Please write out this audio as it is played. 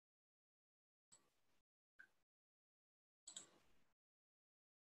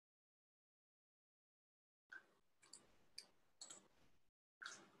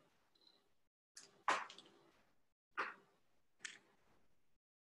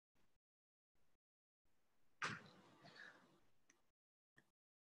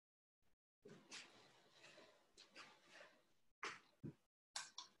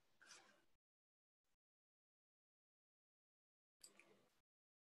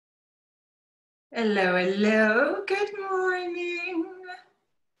Hello, hello. Good morning.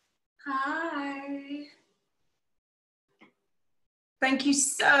 Hi. Thank you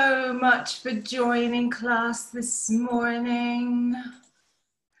so much for joining class this morning.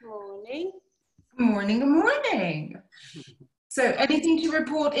 Morning. Good morning, good morning. So anything to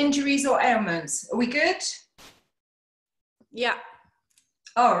report, injuries or ailments? Are we good? Yeah.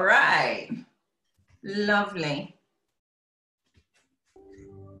 All right. Lovely.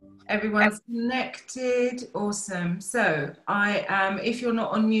 Everyone's connected. Awesome. So if you're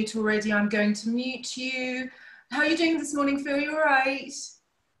not on mute already, I'm going to mute you. How are you doing this morning, Phil? You all right?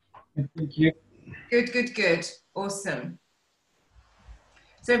 Thank you. Good, good, good. Awesome.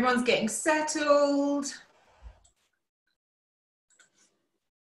 So everyone's getting settled.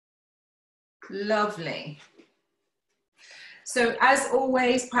 Lovely. So as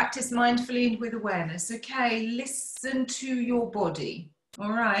always, practice mindfully and with awareness. Okay, listen to your body.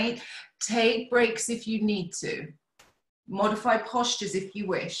 All right. Take breaks if you need to. Modify postures if you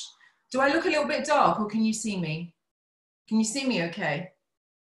wish. Do I look a little bit dark or can you see me? Can you see me okay?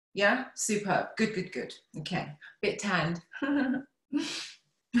 Yeah, superb. Good, good, good. Okay, bit tanned.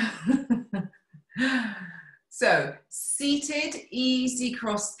 So, seated, easy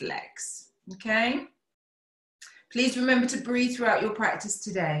crossed legs, okay? Please remember to breathe throughout your practice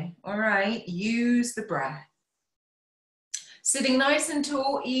today, all right? Use the breath. Sitting nice and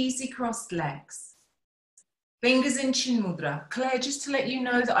tall, easy crossed legs. Fingers in Chin Mudra. Claire, just to let you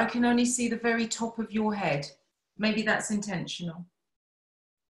know that I can only see the very top of your head. Maybe that's intentional.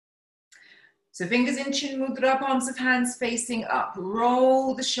 So fingers in Chin Mudra, palms of hands facing up.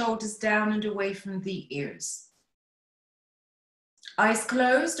 Roll the shoulders down and away from the ears. Eyes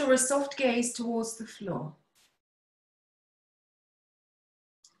closed or a soft gaze towards the floor.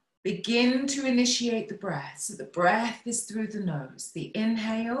 Begin to initiate the breath. So the breath is through the nose, the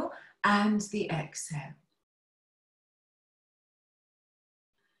inhale and the exhale.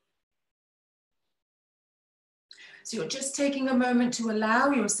 So you're just taking a moment to allow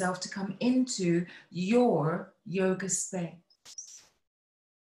yourself to come into your yoga space.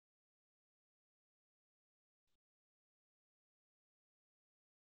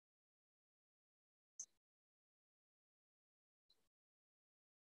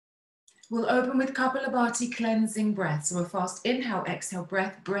 We'll open with Kapalabhati cleansing breath. So a fast inhale, exhale,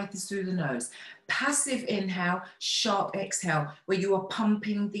 breath is through the nose. Passive inhale, sharp exhale, where you are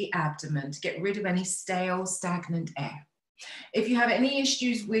pumping the abdomen to get rid of any stale, stagnant air. If you have any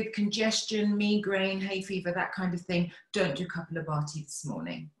issues with congestion, migraine, hay fever, that kind of thing, don't do Kapalabhati this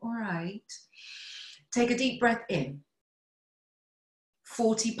morning. All right. Take a deep breath in.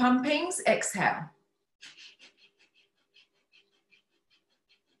 40 pumpings, exhale.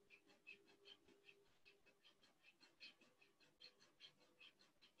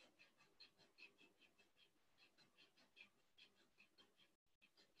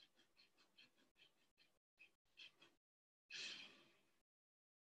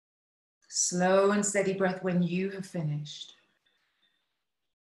 Slow and steady breath when you have finished.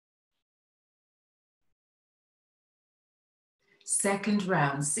 Second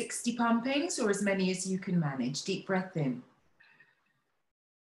round, 60 pumpings or as many as you can manage. Deep breath in.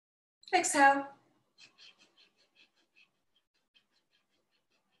 Exhale.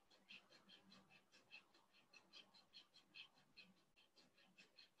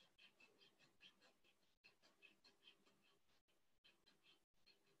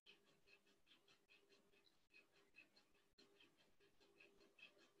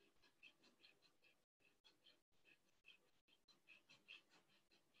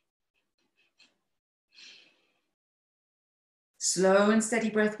 Slow and steady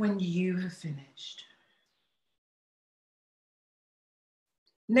breath when you have finished.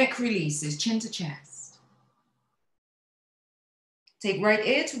 Neck releases, chin to chest. Take right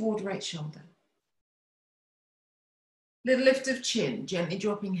ear toward right shoulder. Little lift of chin, gently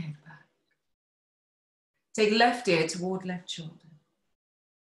dropping head back. Take left ear toward left shoulder.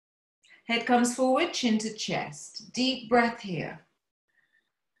 Head comes forward, chin to chest. Deep breath here.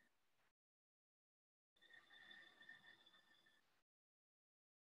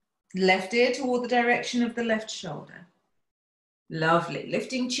 Left ear toward the direction of the left shoulder. Lovely.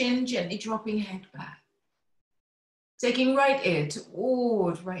 Lifting chin, gently dropping head back. Taking right ear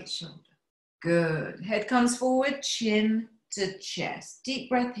toward right shoulder. Good. Head comes forward, chin to chest. Deep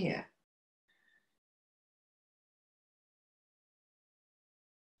breath here.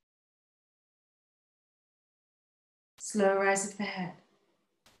 Slow rise of the head.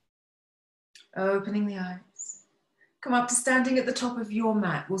 Opening the eyes. Come up to standing at the top of your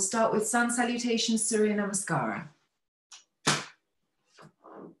mat. We'll start with Sun Salutation, Surya Namaskara.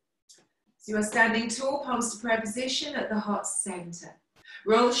 So So you are standing tall, palms to prayer position at the heart center.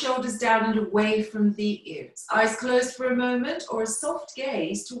 Roll the shoulders down and away from the ears. Eyes closed for a moment or a soft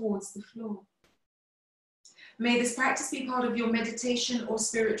gaze towards the floor. May this practice be part of your meditation or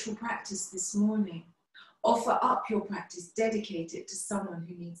spiritual practice this morning. Offer up your practice, dedicate it to someone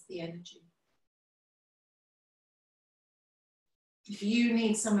who needs the energy. If you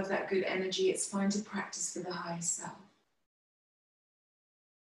need some of that good energy, it's fine to practice for the higher self.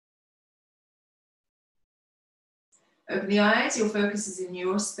 Open the eyes, your focus is in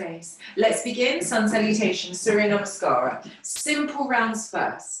your space. Let's begin. Sun salutation, Surya Namaskara. Simple rounds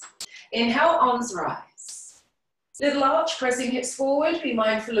first. Inhale, arms rise. Little arch, pressing hips forward, be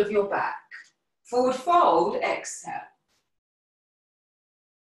mindful of your back. Forward fold, exhale.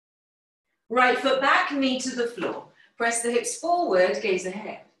 Right foot back, knee to the floor. Press the hips forward, gaze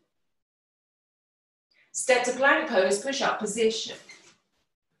ahead. Step to plank pose, push up position.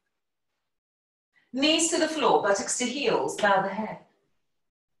 Knees to the floor, buttocks to heels, bow the head.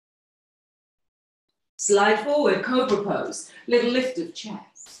 Slide forward, cobra pose, little lift of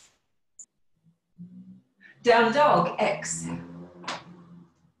chest. Down dog, exhale.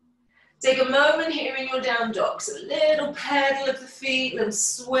 Take a moment here in your down dog, so a little pedal of the feet, little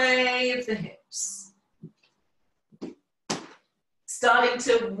sway of the hips. Starting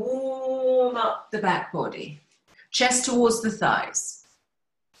to warm up the back body, chest towards the thighs.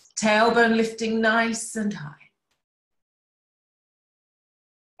 Tailbone lifting nice and high.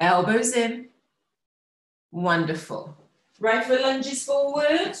 Elbows in. Wonderful. Right foot lunges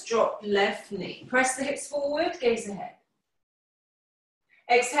forward, drop left knee. Press the hips forward, gaze ahead.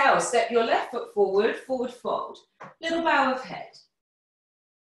 Exhale, step your left foot forward, forward fold. Little bow of head.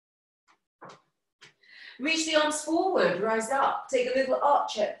 Reach the arms forward, rise up. Take a little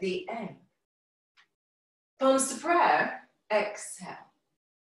arch at the end. Palms to prayer, exhale.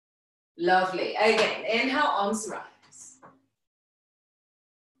 Lovely. Again, inhale, arms rise.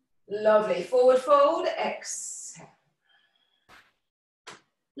 Lovely. Forward fold, exhale.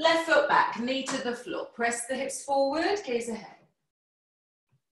 Left foot back, knee to the floor. Press the hips forward, gaze ahead.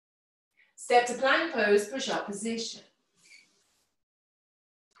 Step to plank pose, push up position.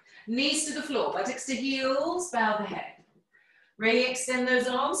 Knees to the floor, buttocks to heels, bow the head. Really extend those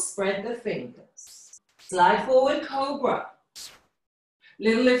arms, spread the fingers. Slide forward, cobra.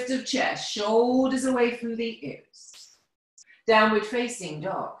 Little lift of chest, shoulders away from the ears. Downward facing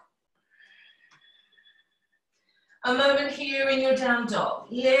dog. A moment here in your down dog.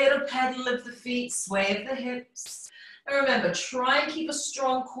 Little pedal of the feet, sway of the hips. And remember, try and keep a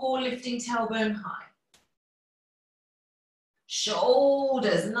strong core, lifting tailbone high.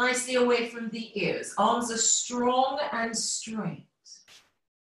 Shoulders nicely away from the ears. Arms are strong and straight.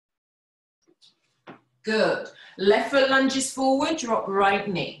 Good. Left foot lunges forward, drop right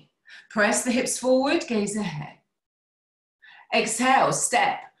knee. Press the hips forward, gaze ahead. Exhale,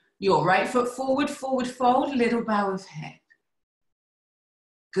 step your right foot forward, forward fold, little bow of head.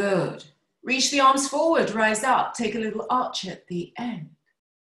 Good. Reach the arms forward, rise up, take a little arch at the end.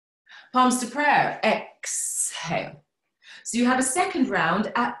 Palms to prayer, exhale. So you have a second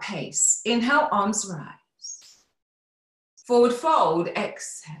round at pace. Inhale, arms rise. Forward fold,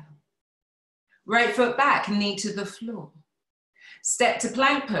 exhale. Right foot back, knee to the floor. Step to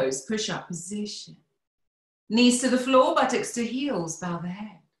plank pose, push up position. Knees to the floor, buttocks to heels, bow the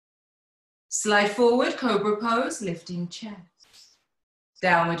head. Slide forward, cobra pose, lifting chest.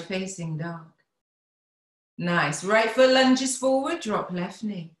 Downward facing dog. Nice. Right foot lunges forward, drop left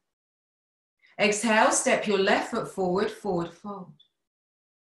knee. Exhale, step your left foot forward, forward fold.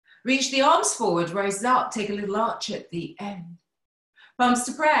 Reach the arms forward, rise up, take a little arch at the end. Palms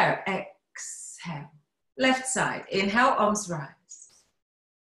to prayer, exhale. Left side, inhale, arms rise.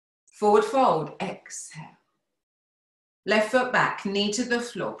 Forward fold, exhale. Left foot back, knee to the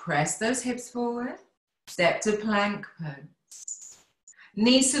floor. Press those hips forward. Step to plank pose.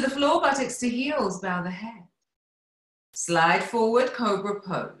 Knees to the floor, buttocks to heels, bow the head. Slide forward, cobra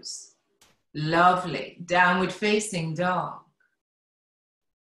pose. Lovely. Downward facing dog.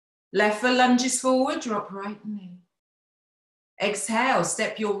 Left foot lunges forward, drop right knee. Exhale,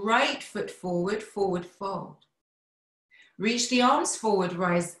 step your right foot forward, forward fold. Reach the arms forward,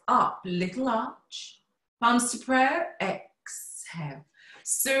 rise up, little arch. Palms to prayer, exhale.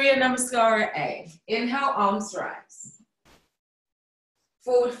 Surya Namaskara A. Inhale, arms rise.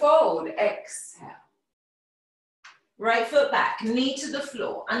 Forward fold, exhale. Right foot back, knee to the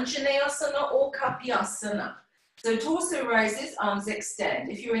floor. Anjaneyasana or Kapyasana. So torso rises, arms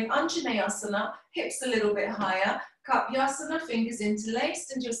extend. If you're in Anjaneyasana, hips a little bit higher. Kapyasana, fingers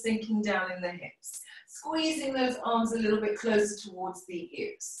interlaced and just sinking down in the hips. Squeezing those arms a little bit closer towards the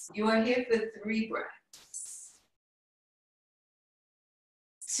ears. You are here for 3 breaths.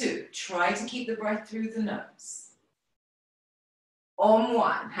 2, try to keep the breath through the nose. On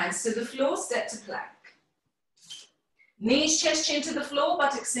 1, hands to the floor, step to plank. Knees, chest, chin to the floor,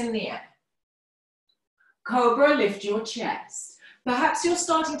 buttocks in the air. Cobra, lift your chest. Perhaps you're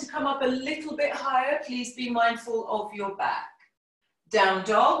starting to come up a little bit higher. Please be mindful of your back. Down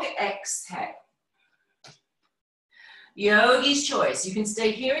dog, exhale. Yogi's choice. You can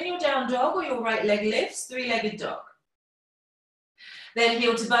stay here in your down dog or your right leg lifts, 3-legged dog. Then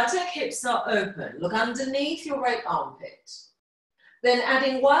heel to buttock, hips are open. Look underneath your right armpit. Then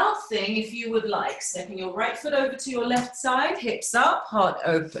adding wild thing if you would like. Stepping your right foot over to your left side, hips up, heart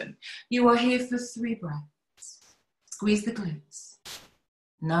open. You are here for 3 breaths. Squeeze the glutes.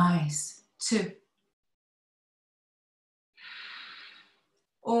 Nice. 2.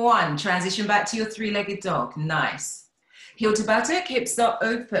 1, transition back to your 3-legged dog. Nice. Heel to buttock, hips are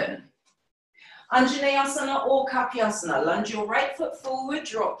open. Anjaneyasana or Kapyasana. Lunge your right foot forward,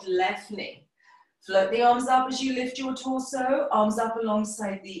 drop left knee. Float the arms up as you lift your torso, arms up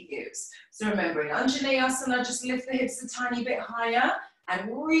alongside the ears. So remembering, Anjaneyasana, just lift the hips a tiny bit higher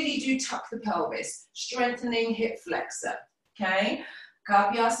and really do tuck the pelvis, strengthening hip flexor, okay?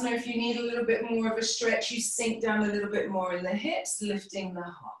 Kapyasana, if you need a little bit more of a stretch, you sink down a little bit more in the hips, lifting the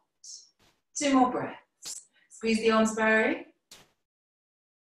heart. 2 more breaths. Squeeze the arms, Barry.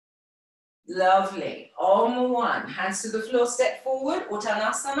 Lovely. On 1, hands to the floor, step forward,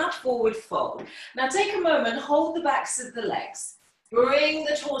 Uttanasana, forward fold. Now take a moment, hold the backs of the legs. Bring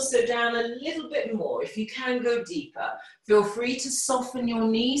the torso down a little bit more. If you can, go deeper. Feel free to soften your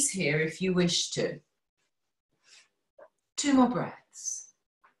knees here if you wish to. 2 more breaths.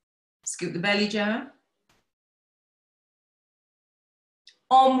 Scoop the belly down.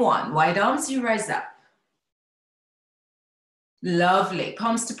 On 1, wide arms, you rise up. Lovely.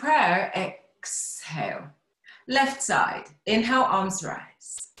 Palms to prayer. Exhale. Left side. Inhale, arms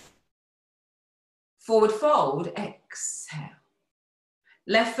rise. Forward fold. Exhale.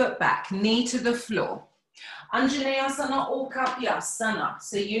 Left foot back. Knee to the floor. Anjaneyasana or Kapyasana.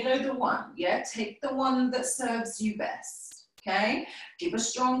 So you know the one. Yeah. Take the one that serves you best. Okay. Keep a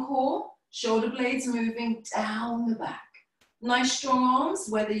strong core. Shoulder blades moving down the back. Nice strong arms,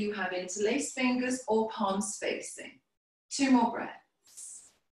 whether you have interlaced fingers or palms facing. 2 more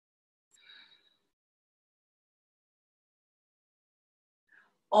breaths.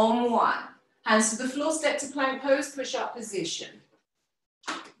 On 1, hands to the floor, step to plank pose, push-up position.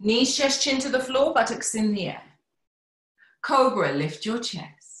 Knees, chest, chin to the floor, buttocks in the air. Cobra, lift your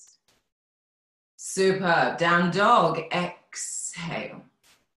chest. Superb. Down dog, exhale.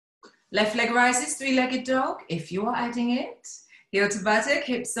 Left leg rises, 3-legged dog, if you are adding it. Heel to buttock,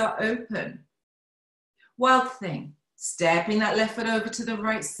 hips are open. Wild thing. Stepping that left foot over to the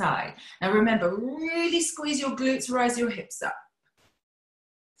right side. Now remember, really squeeze your glutes, rise your hips up.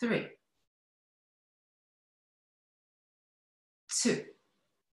 3. 2.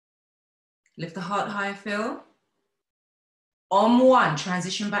 Lift the heart higher, Phil. On 1,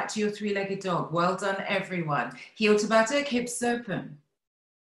 transition back to your 3-legged dog. Well done, everyone. Heel to buttock, hips open.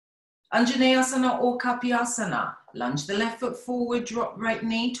 Anjaneyasana or Kapyasana. Lunge the left foot forward, drop right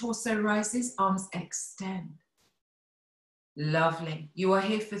knee, torso rises, arms extend. Lovely. You are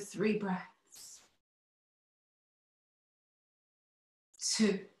here for 3 breaths.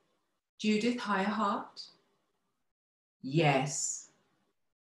 2. Judith, higher heart. Yes.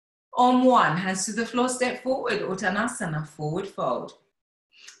 On 1, hands to the floor, step forward, Uttanasana, forward fold.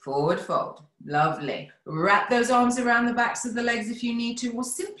 Forward fold. Lovely. Wrap those arms around the backs of the legs if you need to, or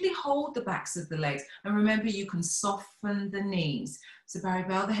simply hold the backs of the legs. And remember, you can soften the knees. So Barry,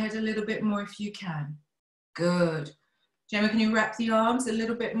 bow the head a little bit more if you can. Good. Gemma, can you wrap the arms a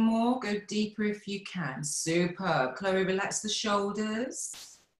little bit more? Go deeper if you can. Superb. Chloe, relax the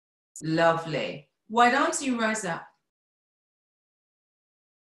shoulders. Lovely. Wide arms, you rise up.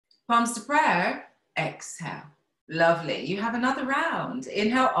 Palms to prayer. Exhale. Lovely. You have another round.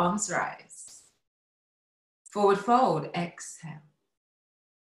 Inhale, arms rise. Forward fold. Exhale.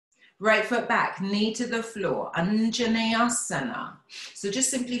 Right foot back, knee to the floor. Anjaneyasana. So just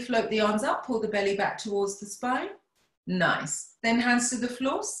simply float the arms up, pull the belly back towards the spine. Nice. Then hands to the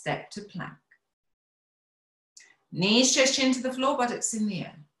floor, step to plank. Knees, chest, chin to the floor, buttocks in the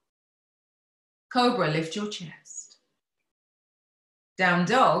air. Cobra, lift your chest. Down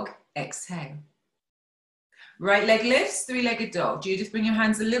dog, exhale. Right leg lifts, 3-legged dog. Judith, bring your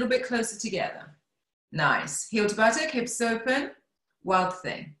hands a little bit closer together. Nice. Heel to buttock, hips open. Wild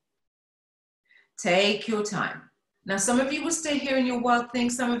thing. Take your time. Now, some of you will stay here in your wild thing.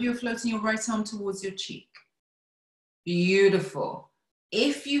 Some of you are floating your right arm towards your cheek. Beautiful.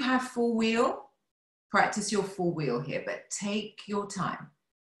 If you have full wheel, practice your full wheel here, but take your time.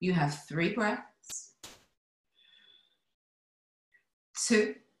 You have 3 breaths.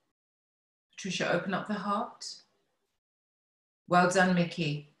 2. Patricia, open up the heart. Well done,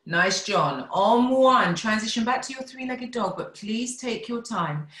 Mickey. Nice, John. On 1, transition back to your 3-legged dog, but please take your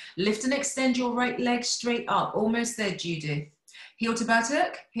time. Lift and extend your right leg straight up. Almost there, Judith. Heel to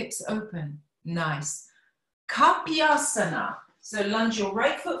buttock, hips open. Nice. Kapyasana. So lunge your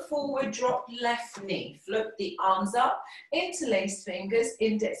right foot forward, drop left knee. Float the arms up, interlaced fingers,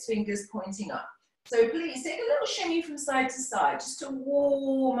 index fingers pointing up. So please take a little shimmy from side to side just to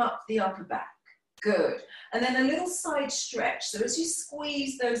warm up the upper back. Good. And then a little side stretch. So as you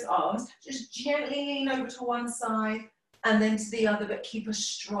squeeze those arms, just gently lean over to one side and then to the other, but keep a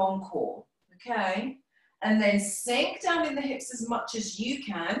strong core. Okay? And then sink down in the hips as much as you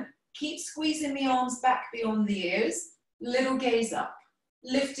can. Keep squeezing the arms back beyond the ears. Little gaze up,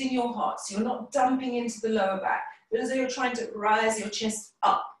 lifting your heart. So you're not dumping into the lower back, but as though you're trying to rise your chest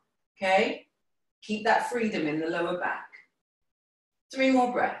up. Okay? Keep that freedom in the lower back. 3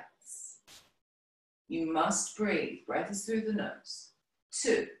 more breaths. You must breathe. Breath is through the nose.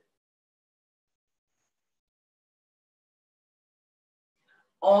 2.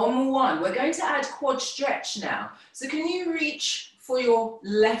 On 1. We're going to add quad stretch now. So can you reach for your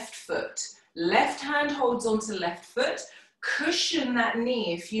left foot? Left hand holds onto left foot. Cushion that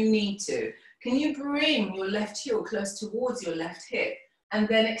knee if you need to. Can you bring your left heel close towards your left hip? And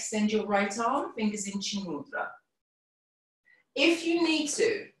then extend your right arm, fingers in Chin Mudra. If you need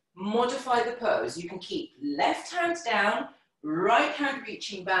to, modify the pose. You can keep left hand down, right hand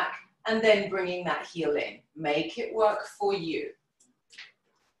reaching back, and then bringing that heel in. Make it work for you.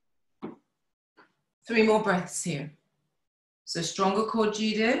 3 more breaths here. So stronger core,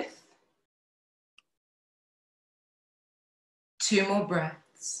 Judith. 2 more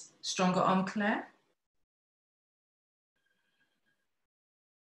breaths. Stronger arm, Claire.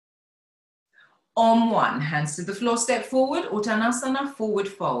 On 1, hands to the floor, step forward, Uttanasana, forward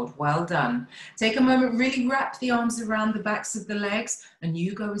fold. Well done. Take a moment, really wrap the arms around the backs of the legs, and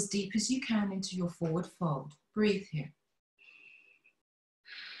you go as deep as you can into your forward fold. Breathe here.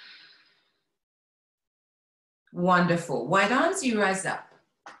 Wonderful. Wide arms, you rise up.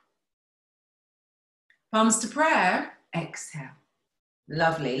 Palms to prayer, exhale.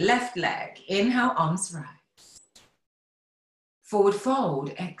 Lovely. Left leg, inhale, arms rise. Forward fold,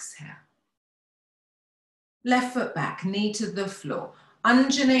 exhale. Left foot back, knee to the floor.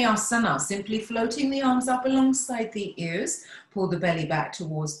 Anjaneyasana, simply floating the arms up alongside the ears. Pull the belly back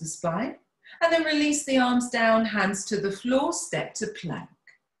towards the spine. And then release the arms down, hands to the floor, step to plank.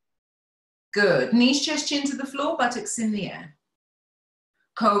 Good. Knees, chest, chin to the floor, buttocks in the air.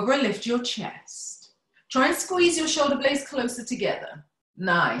 Cobra, lift your chest. Try and squeeze your shoulder blades closer together.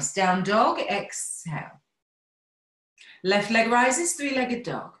 Nice. Down dog, exhale. Left leg rises, 3-legged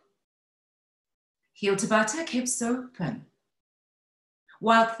dog. Heel to buttock, hips open.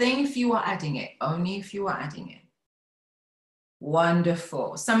 Wild thing if you are adding it, only if you are adding it.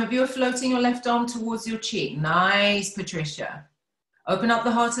 Wonderful. Some of you are floating your left arm towards your cheek. Nice, Patricia. Open up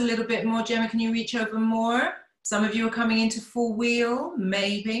the heart a little bit more. Gemma, can you reach over more? Some of you are coming into full wheel,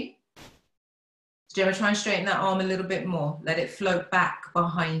 maybe. Gemma, try and straighten that arm a little bit more. Let it float back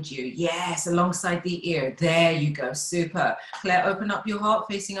behind you. Yes, alongside the ear. There you go, super. Claire, open up your heart,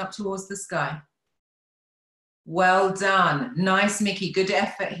 facing up towards the sky. Well done. Nice, Mickey. Good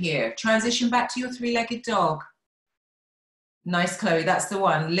effort here. Transition back to your 3-legged dog. Nice, Chloe. That's the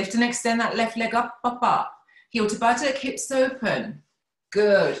one. Lift and extend that left leg up, up, up. Heel to buttock, hips open.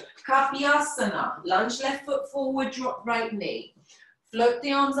 Good. Kapyasana. Lunge left foot forward, drop right knee. Float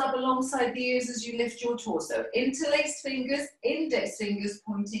the arms up alongside the ears as you lift your torso. Interlaced fingers, index fingers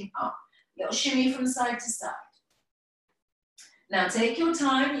pointing up. Little shimmy from side to side. Now take your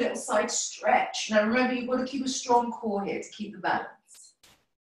time, little side stretch. Now remember, you've got to keep a strong core here to keep the balance.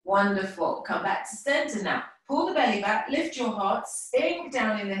 Wonderful. Come back to center now. Pull the belly back, lift your heart, sink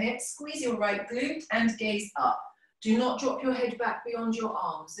down in the hips, squeeze your right glute and gaze up. Do not drop your head back beyond your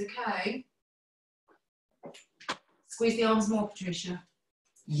arms, okay? Squeeze the arms more, Patricia.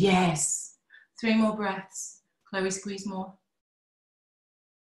 Yes. 3 more breaths. Chloe, squeeze more.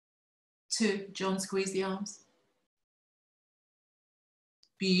 2. John, squeeze the arms.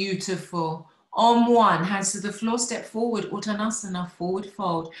 Beautiful. On 1, hands to the floor, step forward, Uttanasana, forward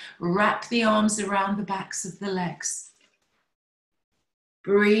fold. Wrap the arms around the backs of the legs.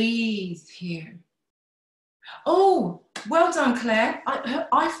 Breathe here. Oh, Well done, Claire.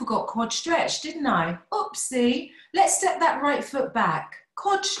 I forgot quad stretch, didn't I? Oopsie. Let's step that right foot back.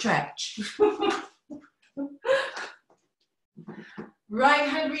 Quad stretch. Right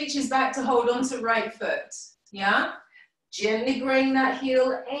hand reaches back to hold on to right foot. Yeah? Gently bring that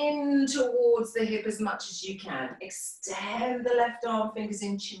heel in towards the hip as much as you can. Extend the left arm, fingers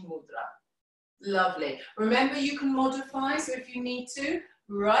in Chin Mudra. Lovely. Remember, you can modify, so if you need to,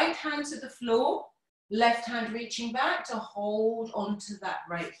 right hand to the floor, left hand reaching back to hold onto that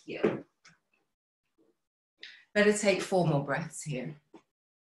right heel. Better take 4 more breaths here.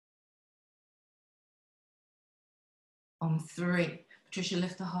 On 3. Patricia,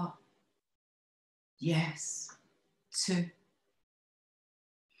 lift the heart. Yes. 2.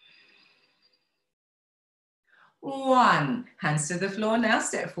 1. Hands to the floor now,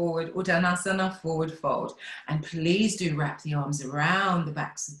 step forward, Uttanasana, forward fold. And please do wrap the arms around the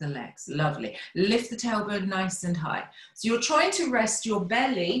backs of the legs. Lovely. Lift the tailbone nice and high. So you're trying to rest your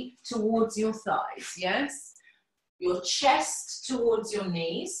belly towards your thighs, yes? Your chest towards your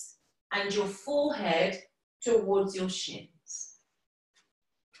knees and your forehead towards your shins.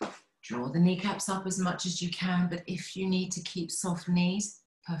 Draw the kneecaps up as much as you can, but if you need to keep soft knees,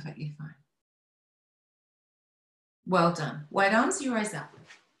 perfectly fine. Well done. Wide arms, you rise up.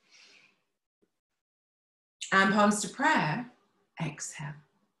 And palms to prayer. Exhale.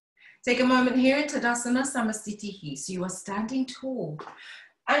 Take a moment here in Tadasana Samastitihi. So you are standing tall.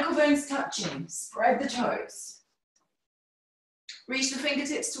 Ankle bones touching. Spread the toes. Reach the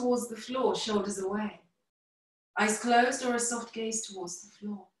fingertips towards the floor, shoulders away. Eyes closed or a soft gaze towards the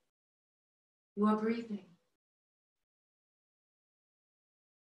floor. You are breathing.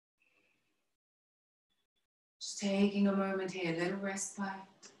 Just taking a moment here, little respite.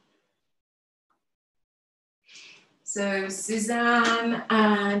 So Susanna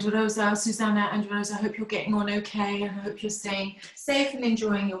and Rosa, I hope you're getting on okay, and I hope you're staying safe and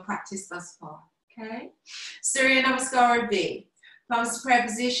enjoying your practice thus far, okay? Surya Namaskara B. Palms to prayer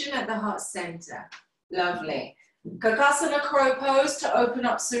position at the heart center. Lovely. Kakasana crow pose to open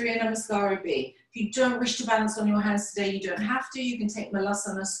up Surya Namaskara B. If you don't wish to balance on your hands today, you don't have to. You can take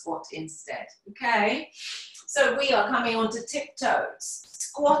Malasana squat instead, okay? So we are coming onto tiptoes,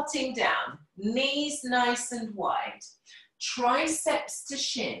 squatting down, knees nice and wide, triceps to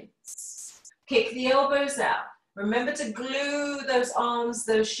shins. Kick the elbows out. Remember to glue those arms,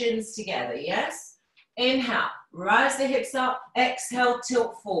 those shins together, yes? Inhale, rise the hips up, exhale,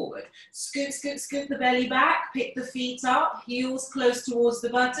 tilt forward. Scoot, scoot, scoot the belly back, pick the feet up, heels close towards the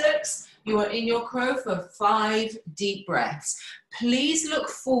buttocks. You are in your crow for 5 deep breaths. Please look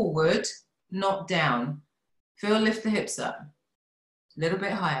forward, not down. Feel, lift the hips up, a little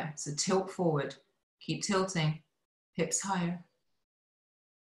bit higher. So tilt forward, keep tilting, hips higher.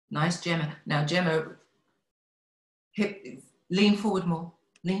 Nice, Gemma. Now, Gemma, hip, lean forward more,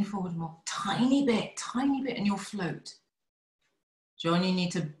 tiny bit, and you'll float. John, you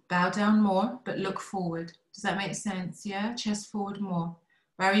need to bow down more, but look forward. Does that make sense? Yeah, chest forward more.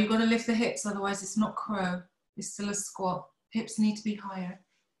 Barry, you've got to lift the hips, otherwise it's not crow. It's still a squat. Hips need to be higher.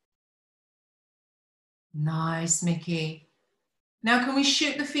 Nice, Mickey. Now can we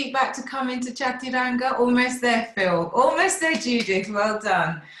shoot the feet back to come into Chaturanga? Almost there, Phil. Almost there, Judith. Well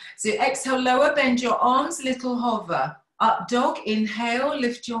done. So exhale, lower, bend your arms, little hover. Up dog, inhale,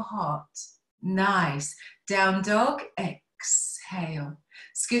 lift your heart. Nice. Down dog, exhale.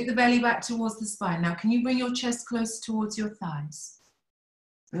 Scoot the belly back towards the spine. Now can you bring your chest close towards your thighs?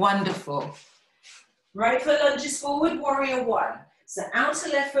 Wonderful. Right foot lunges forward, warrior 1. So outer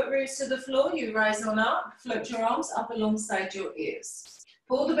left foot roots to the floor, you rise on up, float your arms up alongside your ears.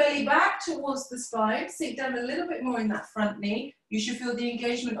 Pull the belly back towards the spine, sink down a little bit more in that front knee. You should feel the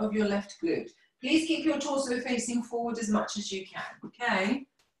engagement of your left glute. Please keep your torso facing forward as much as you can, okay?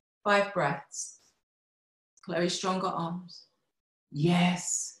 5 breaths. Chloe, stronger arms.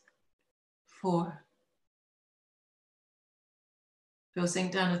 Yes. 4. Feel,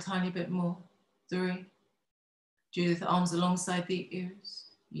 sink down a tiny bit more. 3. Judith, arms alongside the ears.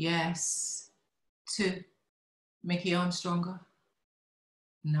 Yes. 2. Mickey, arms stronger.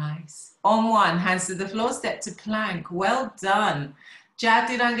 Nice. On 1, hands to the floor, step to plank. Well done.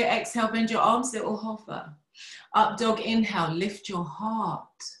 Chaturanga, exhale, bend your arms, little hover. Up dog, inhale, lift your heart.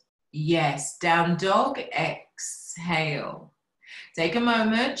 Yes. Down dog, exhale. Take a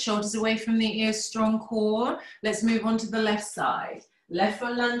moment, shoulders away from the ears, strong core. Let's move on to the left side. Left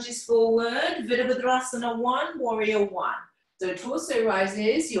foot lunges forward, Virabhadrasana 1, warrior 1. So torso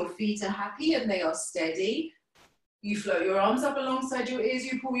rises, your feet are happy and they are steady. You float your arms up alongside your ears,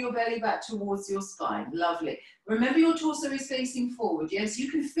 you pull your belly back towards your spine. Lovely. Remember your torso is facing forward, yes? You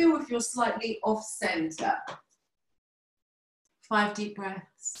can feel if you're slightly off center. 5 deep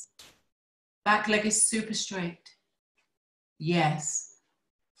breaths. Back leg is super straight. Yes.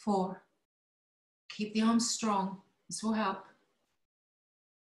 4. Keep the arms strong. This will help.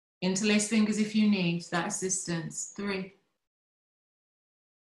 Interlace fingers if you need that assistance. 3.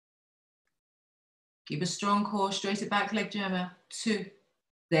 Keep a strong core, straight at back leg, Gemma. 2.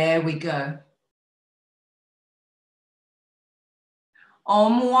 There we go.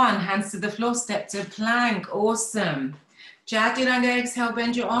 On 1, hands to the floor, step to plank. Awesome. Chaturanga, exhale,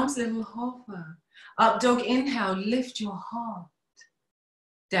 bend your arms, little hover. Up dog, inhale, lift your heart.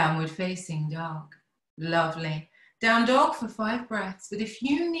 Downward facing dog. Lovely. Down dog for 5 breaths. But if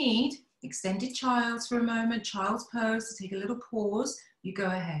you need extended child's for a moment, child's pose, to take a little pause, you go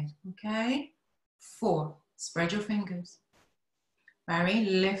ahead, okay? 4, spread your fingers. Barry,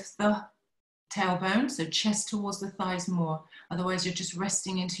 lift the tailbone, so chest towards the thighs more. Otherwise, you're just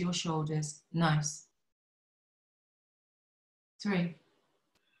resting into your shoulders. Nice. 3.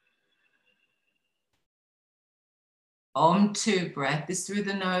 On 2, breath is through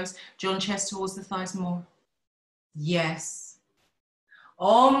the nose. John, chest towards the thighs more. Yes.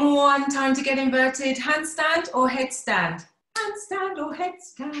 On 1, time to get inverted. Handstand or headstand? Handstand or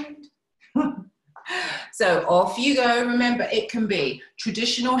headstand? So off you go. Remember, it can be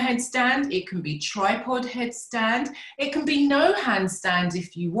traditional headstand, it can be tripod headstand, it can be no handstand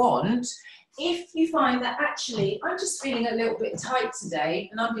if you want. If you find that actually, I'm just feeling a little bit tight today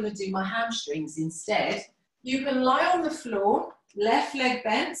and I'm going to do my hamstrings instead, you can lie on the floor, left leg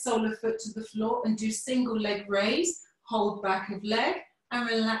bent, sole of foot to the floor, and do single leg raise, hold back of leg, and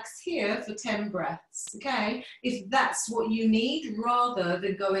relax here for 10 breaths, okay? If that's what you need, rather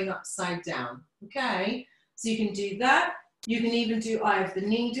than going upside down, okay? So you can do that. You can even do eye of the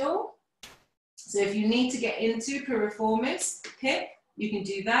needle. So if you need to get into piriformis, hip, you can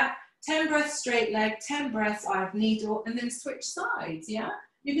do that. 10 breaths straight leg, 10 breaths eye of needle, and then switch sides, yeah?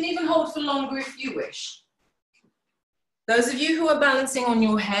 You can even hold for longer if you wish. Those of you who are balancing on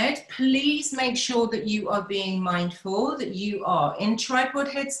your head, please make sure that you are being mindful that you are in tripod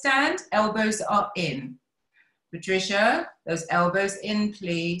headstand, elbows are in. Patricia, those elbows in,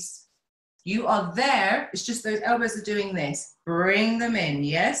 please. You are there, it's just those elbows are doing this. Bring them in,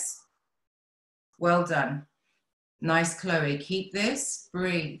 yes? Well done. Nice, Chloe. Keep this,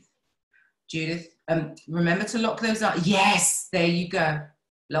 breathe. Judith, remember to lock those arms. Yes, there you go.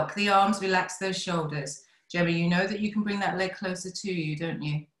 Lock the arms, relax those shoulders. Gemma, you know that you can bring that leg closer to you, don't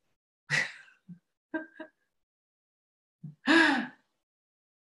you?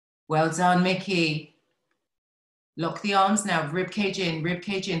 Well done, Mickey. Lock the arms now, rib cage in,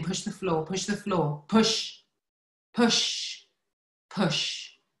 push the floor, push, push, push.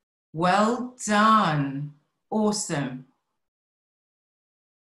 Well done, awesome.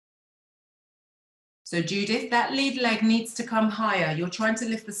 So Judith, that lead leg needs to come higher. You're trying to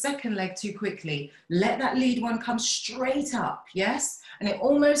lift the second leg too quickly. Let that lead one come straight up, yes? And it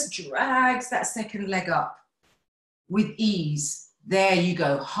almost drags that second leg up with ease. There you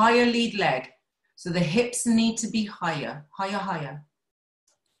go, higher lead leg. So the hips need to be higher, higher, higher.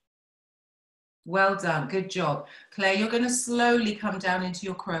 Well done, good job. Claire, you're gonna slowly come down into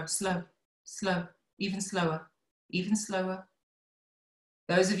your crow. Slow, slow, even slower, even slower.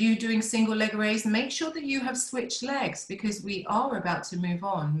 Those of you doing single leg raise, make sure that you have switched legs because we are about to move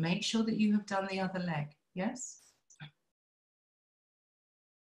on. Make sure that you have done the other leg, yes?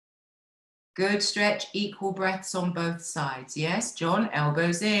 Good stretch, equal breaths on both sides, yes? John,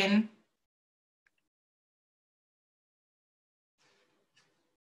 elbows in.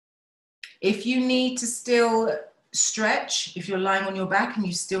 If you need to still stretch, if you're lying on your back and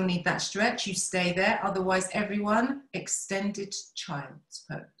you still need that stretch, you stay there. Otherwise, everyone, extended child's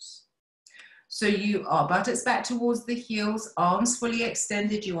pose. So you are buttocks back towards the heels, arms fully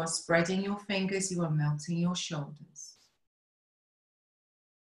extended. You are spreading your fingers. You are melting your shoulders.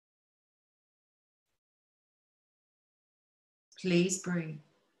 Please breathe.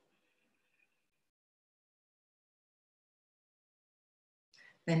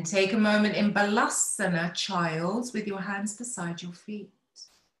 Then take a moment in Balasana, Child's, with your hands beside your feet.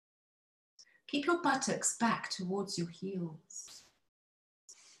 Keep your buttocks back towards your heels.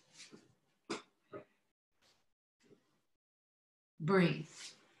 Breathe.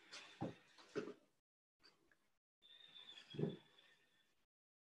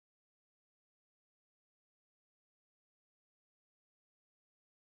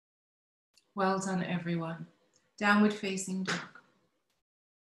 Well done, everyone. Downward facing dog.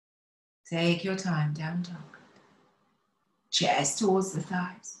 Take your time, down dog. Chest towards the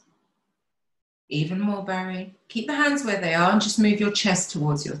thighs. Even more, Barry. Keep the hands where they are and just move your chest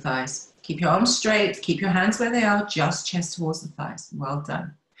towards your thighs. Keep Keep your arms straight. Keep your hands where they are. Just chest towards the thighs. Well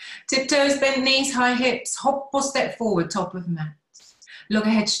done. Tiptoes, bent knees, high hips. Hop or step forward, top of mat. Look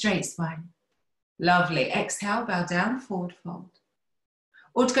ahead, straight spine. Lovely. Exhale, bow down, forward fold.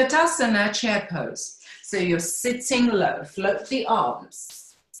 Utkatasana, chair pose. So you're sitting low. Float the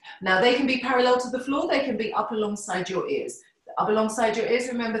arms. Now they can be parallel to the floor. They can be up alongside your ears. Up alongside your ears,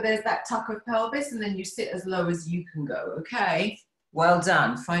 remember there's that tuck of pelvis, and then you sit as low as you can go, okay? Well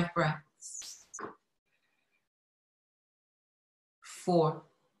done. 5 breaths. 4.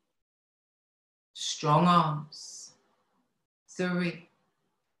 Strong arms. 3.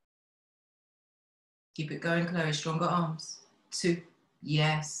 Keep it going, Chloe. Stronger arms. 2.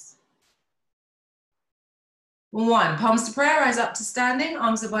 Yes. 1. Palms to prayer, eyes up to standing.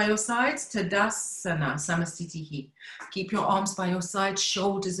 Arms are by your sides. Tadasana, Samasthiti. Keep your arms by your sides,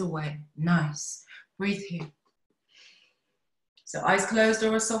 shoulders away. Nice. Breathe here. So eyes closed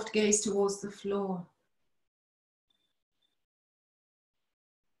or a soft gaze towards the floor.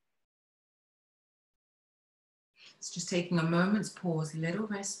 It's just taking a moment's pause, little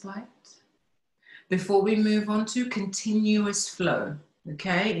respite, before we move on to continuous flow,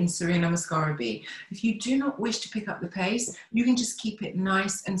 okay, in Surya Namaskara B. If you do not wish to pick up the pace, you can just keep it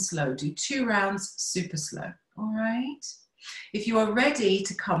nice and slow. Do 2 rounds, super slow, all right? If you are ready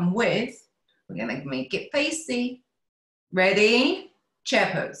to come with, we're gonna make it pacey. Ready?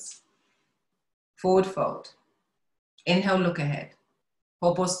 Chair pose. Forward fold. Inhale, look ahead.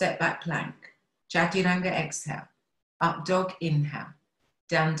 Hop or step back plank. Chaturanga, exhale. Up dog, inhale.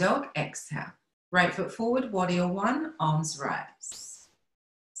 Down dog, exhale. Right foot forward, warrior 1, arms rise.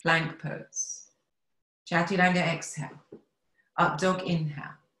 Plank pose. Chaturanga, exhale. Up dog,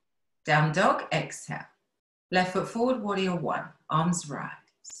 inhale. Down dog, exhale. Left foot forward, warrior 1, arms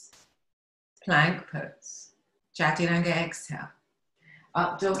rise. Plank pose. Chaturanga, exhale.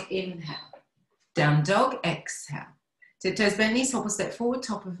 Up dog, inhale. Down dog, exhale. Tiptoes, bend knees, hop or step forward,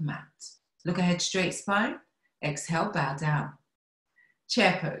 top of mat. Look ahead, straight spine. Exhale, bow down.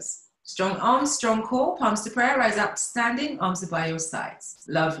 Chair pose. Strong arms, strong core, palms to prayer, rise up to standing, arms are by your sides.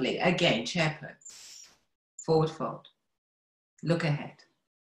 Lovely. Again, chair pose. Forward fold. Look ahead.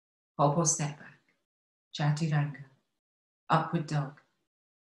 Hop or step back. Chaturanga. Upward dog.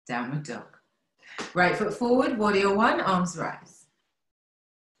 Downward dog. Right foot forward, warrior 1, arms rise.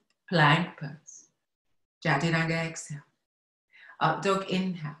 Plank pose. Chaturanga, exhale. Up dog,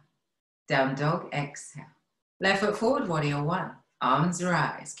 inhale. Down dog, exhale. Left foot forward, warrior 1. Arms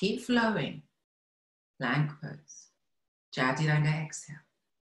rise. Keep flowing. Plank pose. Chaturanga, exhale.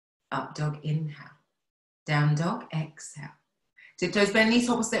 Up dog, inhale. Down dog, exhale. Tiptoes, bend knees,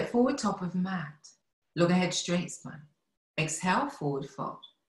 hop or step forward, top of mat. Look ahead, straight spine. Exhale, forward fold.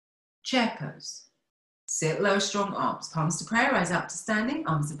 Chair pose. Sit low, strong arms. Palms to prayer, rise up to standing.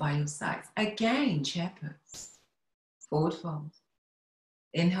 Arms are by your sides. Again, chair pose. Forward fold.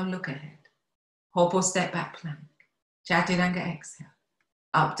 Inhale, look ahead. Hop or step back plank. Chaturanga, exhale.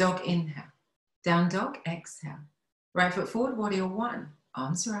 Up dog, inhale. Down dog, exhale. Right foot forward, warrior 1.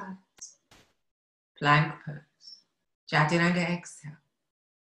 Arms rise. Plank pose. Chaturanga, exhale.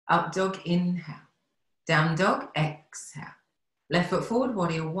 Up dog, inhale. Down dog, exhale. Left foot forward,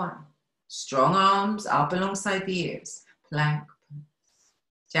 warrior 1. Strong arms up alongside the ears. Plank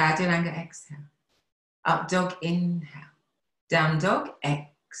pose. Chaturanga, exhale. Up dog, inhale. Down dog,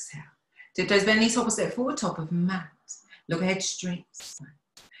 exhale. Tiptoes, bend knees, hop or step forward, top of mat. Look ahead, straight spine.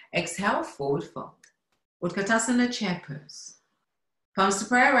 Exhale, forward fold. Utkatasana, chair pose. Palms to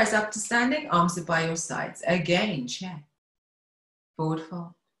prayer, rise up to standing, arms are by your sides. Again, chair. Forward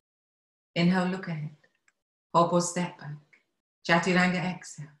fold. Inhale, look ahead. Hop or step back. Chaturanga,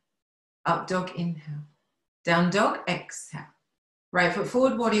 exhale. Up dog, inhale. Down dog, exhale. Right foot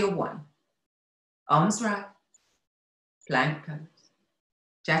forward, warrior 1. Arms rise. Plank pose.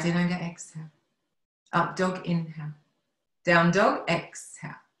 Chaturanga, exhale. Up dog, inhale. Down dog,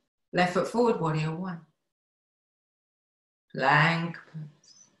 exhale. Left foot forward, warrior 1. Plank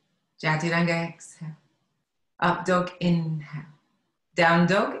pose. Chaturanga, exhale. Up dog, inhale. Down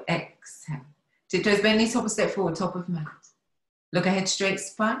dog, exhale. Tiptoes, bend knees, hop or step forward, top of mat. Look ahead, straight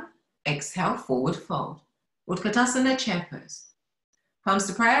spine. Exhale, forward fold. Utkatasana, chair pose. Palms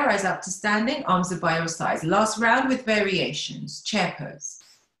to prayer, rise up to standing, arms are by your sides. Last round with variations. Chair pose.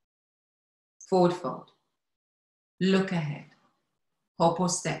 Forward fold. Look ahead. Hop or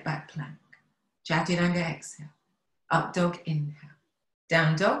step back plank. Chaturanga, exhale. Up dog, inhale.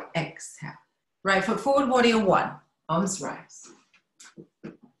 Down dog, exhale. Right foot forward, warrior 1. Arms rise.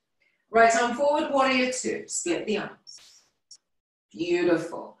 Right arm forward, warrior 2. Split the arms.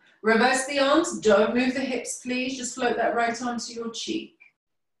 Beautiful. Reverse the arms. Don't move the hips, please. Just float that right arm to your cheek.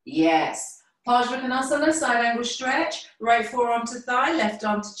 Yes. Parsvakonasana, side angle stretch, right forearm to thigh, left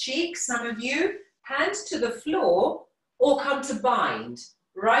arm to cheek. Some of you, hands to the floor or come to bind.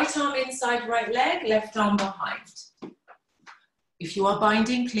 Right arm inside right leg, left arm behind. If you are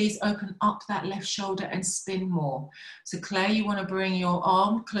binding, please open up that left shoulder and spin more. So Claire, you want to bring your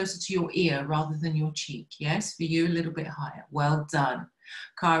arm closer to your ear rather than your cheek. Yes, for you a little bit higher. Well done.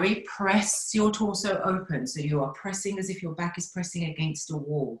 Kari, press your torso open. So you are pressing as if your back is pressing against a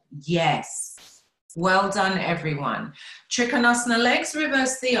wall. Yes. Well done, everyone. Trikonasana legs,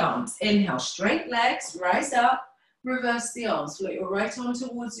 reverse the arms. Inhale, straight legs, rise up, reverse the arms. Float your right arm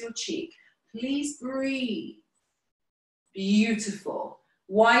towards your cheek. Please breathe. Beautiful.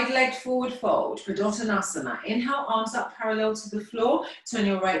 Wide-legged forward fold, Padottanasana. Inhale, arms up parallel to the floor. Turn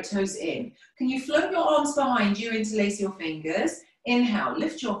your right toes in. Can you float your arms behind you, interlace your fingers? Inhale,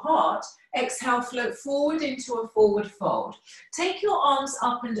 lift your heart. Exhale, float forward into a forward fold. Take your arms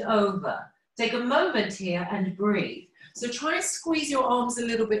up and over. Take a moment here and breathe. So try and squeeze your arms a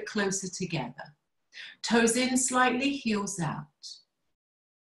little bit closer together. Toes in slightly, heels out.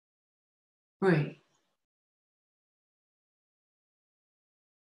 Breathe.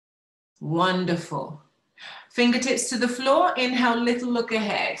 Wonderful. Fingertips to the floor. Inhale, little look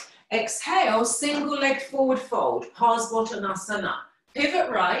ahead. Exhale, single leg forward fold. Parsvakonasana.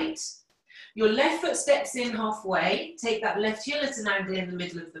 Pivot right. Your left foot steps in halfway. Take that left heel at an angle in the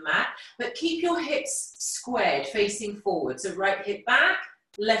middle of the mat, but keep your hips squared, facing forward. So right hip back,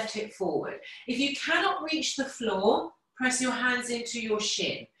 left hip forward. If you cannot reach the floor, press your hands into your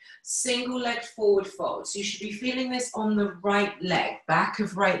shin. Single leg forward fold. So you should be feeling this on the right leg, back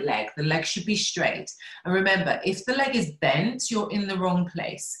of right leg. The leg should be straight. And remember, if the leg is bent, you're in the wrong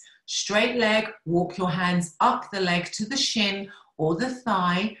place. Straight leg, walk your hands up the leg to the shin or the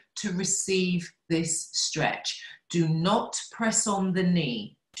thigh to receive this stretch. Do not press on the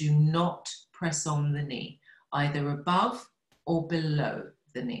knee. Do not press on the knee, either above or below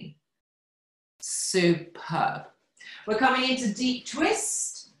the knee. Superb. We're coming into deep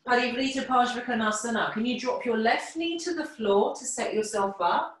twist. Parivrita Parsvakonasana. Can you drop your left knee to the floor to set yourself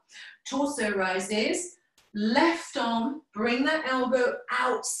up? Torso rises. Left arm, bring that elbow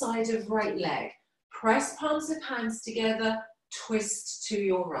outside of right leg. Press palms of hands together, twist to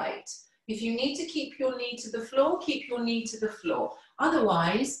your right. If you need to keep your knee to the floor, keep your knee to the floor.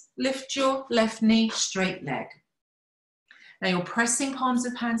 Otherwise, lift your left knee, straight leg. Now you're pressing palms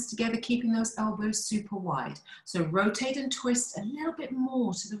of hands together, keeping those elbows super wide. So rotate and twist a little bit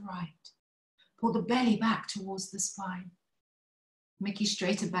more to the right. Pull the belly back towards the spine. Mickey,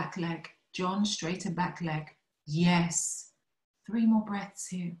 straighter back leg. John, straighter back leg. Yes. 3 more breaths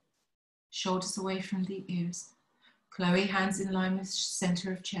here. Shoulders away from the ears. Chloe, hands in line with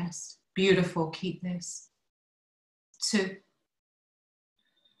center of chest. Beautiful, keep this. 2.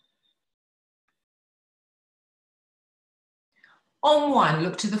 On 1,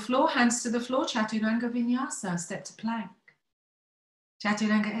 look to the floor, hands to the floor, Chaturanga Vinyasa, step to plank.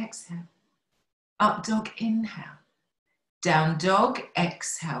 Chaturanga, exhale. Up dog, inhale. Down dog,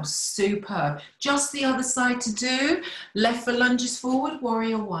 exhale, superb. Just the other side to do. Left for lunges forward,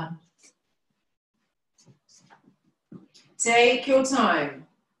 warrior 1. Take your time,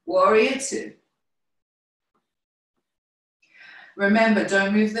 warrior 2. Remember,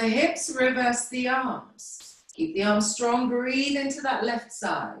 don't move the hips, reverse the arms. Keep the arms strong, breathe into that left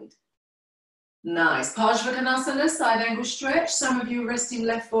side. Nice. Parsvakonasana, side angle stretch. Some of you are resting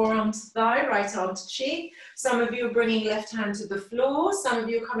left forearm to thigh, right arm to cheek. Some of you are bringing left hand to the floor. Some of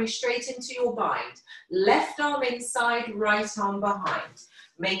you are coming straight into your bind. Left arm inside, right arm behind.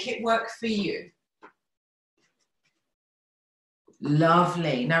 Make it work for you.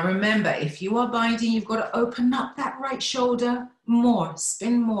 Lovely. Now remember, if you are binding, you've got to open up that right shoulder more,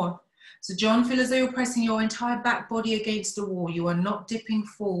 spin more. So John, feel as though you're pressing your entire back body against the wall. You are not dipping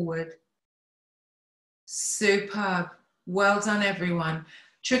forward. Superb. Well done, everyone.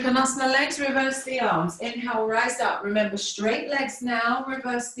 Trikonasana legs, reverse the arms. Inhale, rise up. Remember, straight legs now,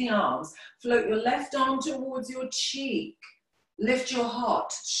 reverse the arms. Float your left arm towards your cheek. Lift your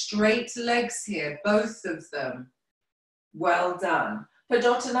heart. Straight legs here, both of them. Well done.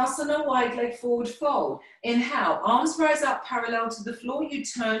 Padottanasana, wide leg forward fold. Inhale, arms rise up parallel to the floor. You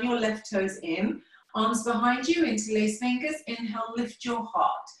turn your left toes in. Arms behind you, interlace fingers. Inhale, lift your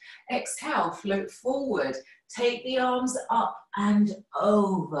heart. Exhale, float forward. Take the arms up and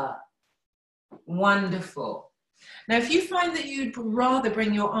over. Wonderful. Now, if you find that you'd rather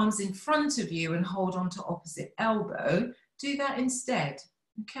bring your arms in front of you and hold on to opposite elbow, do that instead,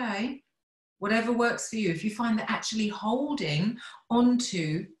 okay? Whatever works for you. If you find that actually holding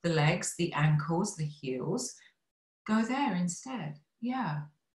onto the legs, the ankles, the heels, go there instead. Yeah.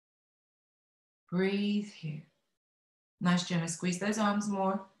 Breathe here. Nice, Gemma. Squeeze those arms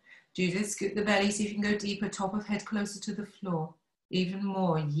more. Judith, scoot the belly, see if you can go deeper, top of head closer to the floor. Even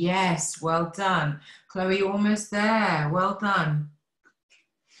more. Yes, well done. Chloe, almost there. Well done.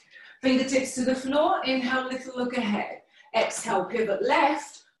 Fingertips to the floor. Inhale, little look ahead. Exhale, pivot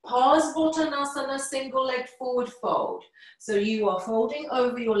left. Pause, Uttanasana, single leg forward fold. So you are folding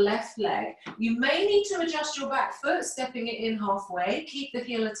over your left leg. You may need to adjust your back foot, stepping it in halfway. Keep the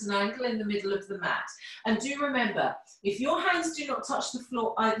heel at an angle in the middle of the mat. And do remember, if your hands do not touch the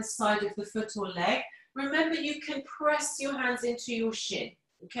floor either side of the foot or leg, remember you can press your hands into your shin,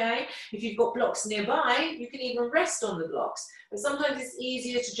 okay? If you've got blocks nearby, you can even rest on the blocks. But sometimes it's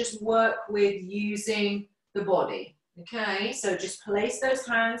easier to just work with using the body. Okay, so just place those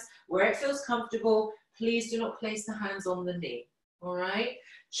hands where it feels comfortable. Please do not place the hands on the knee. All right,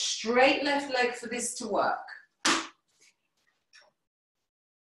 straight left leg for this to work.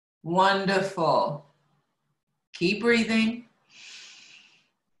 Wonderful. Keep breathing.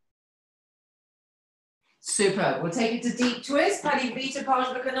 Super. We'll take it to deep twist. Padivita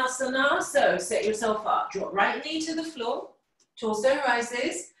Parsvakonasana. So set yourself up. Drop right knee to the floor. Torso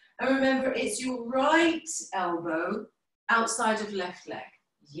rises. And remember, it's your right elbow outside of left leg.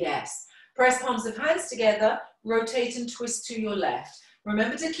 Yes. Press palms of hands together, rotate and twist to your left.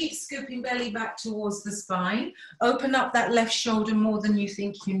 Remember to keep scooping belly back towards the spine. Open up that left shoulder more than you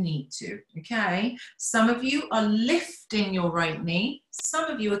think you need to, okay? Some of you are lifting your right knee.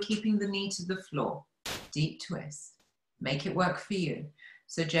 Some of you are keeping the knee to the floor. Deep twist. Make it work for you.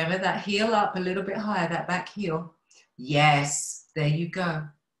 So Gemma, that heel up a little bit higher, that back heel. Yes, there you go.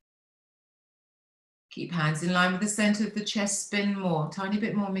 Keep hands in line with the center of the chest, spin more. Tiny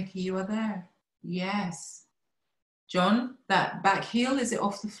bit more, Mickey, you are there. Yes. John, that back heel, is it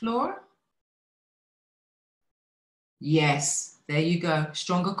off the floor? Yes, there you go.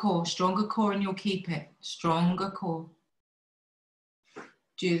 Stronger core and you'll keep it. Stronger core.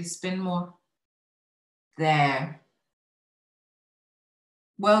 Judith, spin more. There.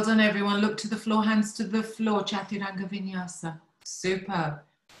 Well done, everyone. Look to the floor, hands to the floor. Chaturanga Vinyasa. Superb.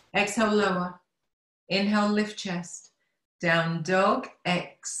 Exhale, lower. Inhale, lift chest. Down dog,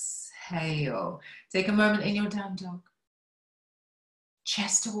 exhale. Take a moment in your down dog.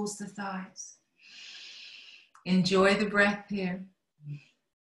 Chest towards the thighs. Enjoy the breath here.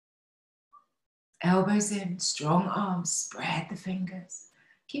 Elbows in, strong arms, spread the fingers.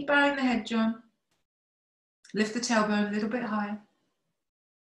 Keep bowing the head, John. Lift the tailbone a little bit higher.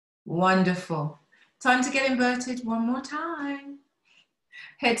 Wonderful. Time to get inverted one more time.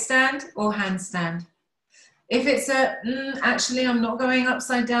 Headstand or handstand. If it's actually I'm not going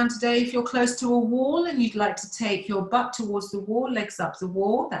upside down today, if you're close to a wall and you'd like to take your butt towards the wall, legs up the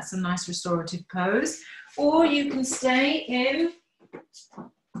wall, that's a nice restorative pose. Or you can stay in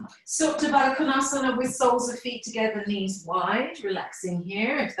Supta Baddha Konasana with soles of feet together, knees wide, relaxing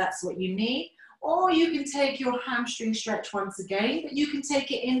here if that's what you need. Or you can take your hamstring stretch once again, but you can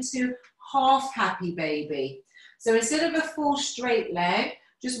take it into half happy baby. So instead of a full straight leg,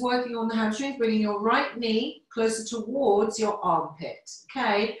 just working on the hamstrings, bringing your right knee closer towards your armpit,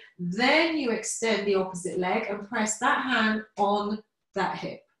 okay? Then you extend the opposite leg and press that hand on that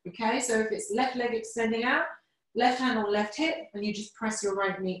hip, okay? So if it's left leg extending out, left hand on left hip, and you just press your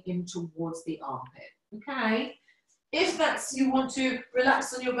right knee in towards the armpit, okay? If that's, you want to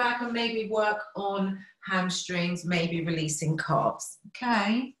relax on your back and maybe work on hamstrings, maybe releasing calves,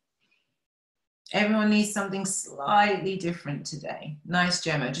 okay? Everyone needs something slightly different today. Nice,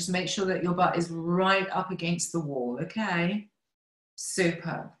 Gemma. Just make sure that your butt is right up against the wall, okay?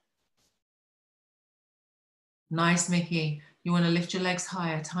 Super. Nice, Mickey. You want to lift your legs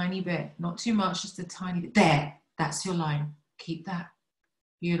higher, a tiny bit. Not too much, just a tiny bit. There, that's your line. Keep that.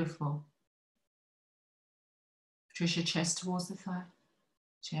 Beautiful. Patricia, chest towards the thigh.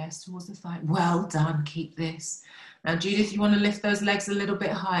 Chest towards the thigh. Well done, keep this. Now, Judith, you want to lift those legs a little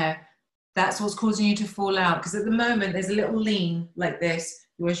bit higher. That's what's causing you to fall out, because at the moment there's a little lean like this,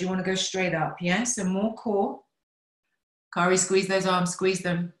 whereas you want to go straight up, yeah? So more core. Kari, squeeze those arms, squeeze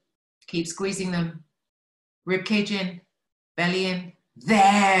them. Keep squeezing them. Rib cage in, belly in.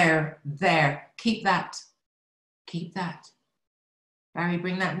 There, there. Keep that. Keep that. Barry,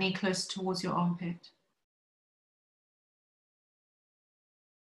 bring that knee close towards your armpit.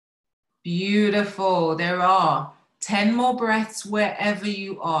 Beautiful. There are 10 more breaths wherever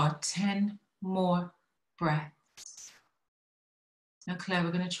you are. 10 more breaths. Now, Claire,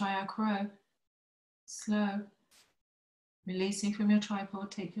 we're going to try our crow. Slow. Releasing from your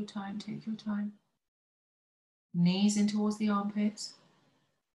tripod. Take your time, take your time. Knees in towards the armpits.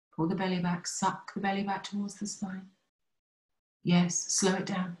 Pull the belly back. Suck the belly back towards the spine. Yes, slow it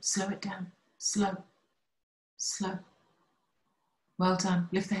down, slow it down. Slow, slow. Well done.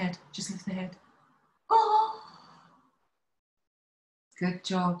 Lift the head, just lift the head. Oh, good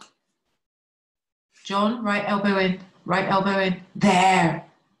job. John, right elbow in, right elbow in. There.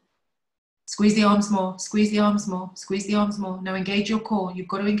 Squeeze the arms more, squeeze the arms more, squeeze the arms more. Now engage your core. You've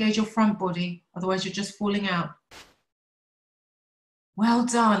got to engage your front body, otherwise you're just falling out. Well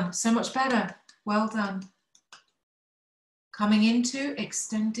done, so much better. Well done. Coming into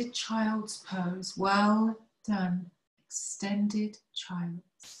extended child's pose. Well done. Extended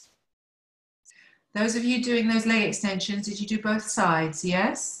child's. Those of you doing those leg extensions, did you do both sides?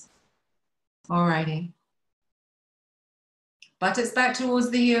 Yes? Alrighty. Buttocks back towards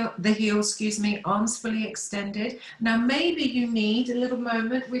the heel, excuse me, arms fully extended. Now maybe you need a little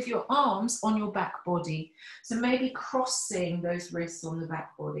moment with your arms on your back body. So maybe crossing those wrists on the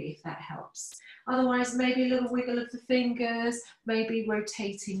back body, if that helps. Otherwise, maybe a little wiggle of the fingers, maybe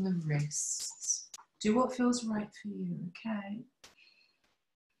rotating the wrists. Do what feels right for you, okay?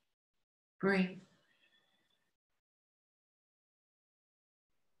 Breathe.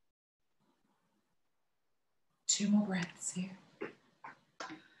 Two more breaths here.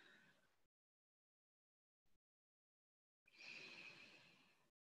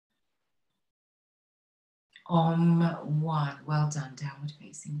 One. Well done, downward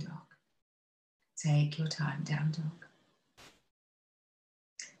facing dog. Take your time, down dog.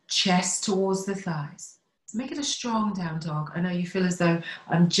 Chest towards the thighs. Make it a strong down dog. I know you feel as though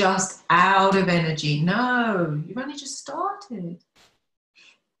I'm just out of energy. No, you've only just started.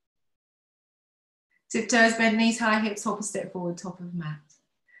 Tiptoes, bend knees high, hips hop a step forward, top of mat.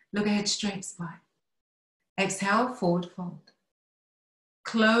 Look ahead, straight spine. Exhale, forward fold.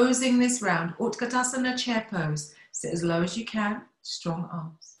 Closing this round, Utkatasana chair pose. Sit as low as you can, strong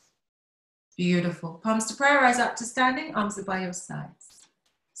arms. Beautiful. Palms to prayer, rise up to standing, arms are by your sides.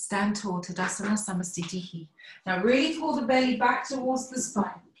 Stand tall, Tadasana Samasthiti. Now really pull the belly back towards the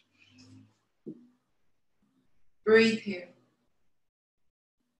spine. Breathe here.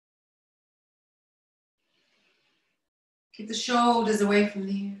 Keep the shoulders away from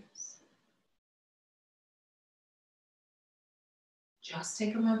the ears. Just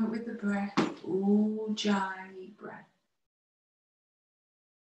take a moment with the breath. Ujjayi breath.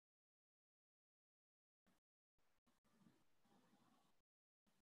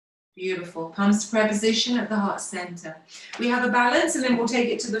 Beautiful. Palms to prayer position at the heart center. We have a balance and then we'll take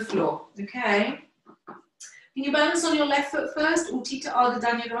it to the floor. Okay? Can you balance on your left foot first? Uttita Ardha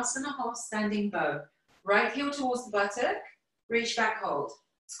Dhanurasana, half standing bow. Right heel towards the buttock. Reach back, hold.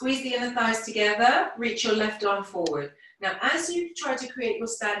 Squeeze the inner thighs together. Reach your left arm forward. Now, as you try to create your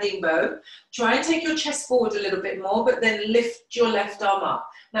standing bow, try and take your chest forward a little bit more, but then lift your left arm up.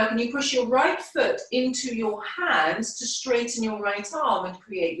 Now, can you push your right foot into your hands to straighten your right arm and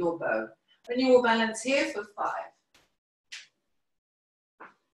create your bow? And you will balance here for 5,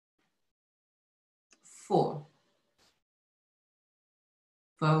 4.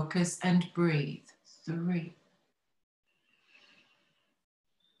 Focus and breathe. 3,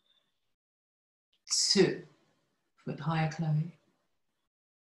 2. Foot higher, Chloe.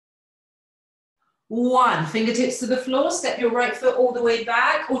 1. Fingertips to the floor. Step your right foot all the way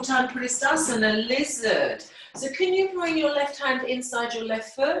back. Uttan Pradesthasana, lizard. So can you bring your left hand inside your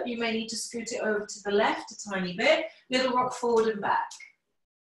left foot? You may need to scoot it over to the left a tiny bit. Little rock forward and back.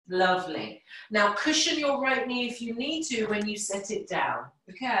 Lovely. Now cushion your right knee if you need to when you set it down.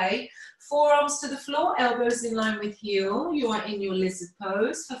 Okay. Forearms to the floor, elbows in line with heel. You are in your lizard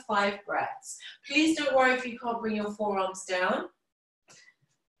pose for 5 breaths. Please don't worry if you can't bring your forearms down.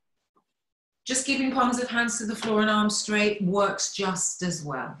 Just keeping palms of hands to the floor and arms straight works just as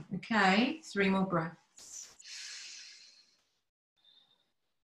well. Okay, 3 more breaths.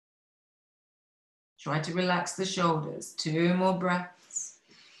 Try to relax the shoulders. 2 more breaths.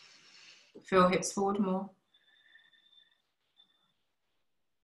 Feel hips forward more.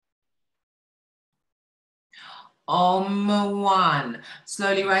 Om 1.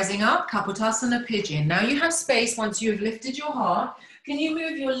 Slowly rising up, Kapotasana pigeon. Now you have space once you've lifted your heart. Can you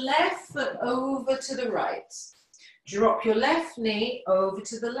move your left foot over to the right? Drop your left knee over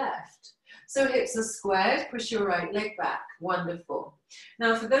to the left. So hips are squared, push your right leg back. Wonderful.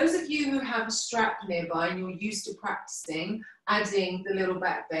 Now for those of you who have a strap nearby and you're used to practicing, adding the little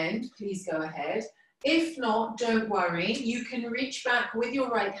back bend, please go ahead. If not, don't worry. You can reach back with your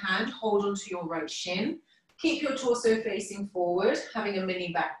right hand, hold onto your right shin. Keep your torso facing forward, having a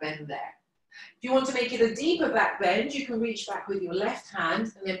mini back bend there. If you want to make it a deeper back bend, you can reach back with your left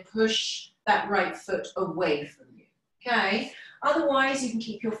hand and then push that right foot away from you, okay? Otherwise, you can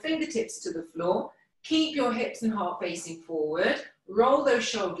keep your fingertips to the floor, keep your hips and heart facing forward, roll those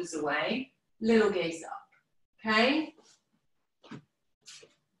shoulders away, little gaze up, okay?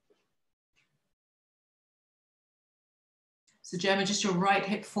 So Gemma, just your right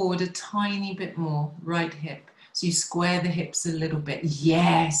hip forward a tiny bit more, right hip. So you square the hips a little bit.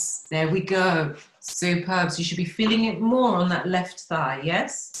 Yes, there we go. Superb. So you should be feeling it more on that left thigh,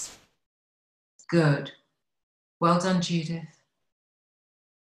 yes? Good. Well done, Judith.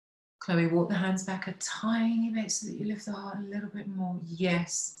 Chloe, walk the hands back a tiny bit so that you lift the heart a little bit more.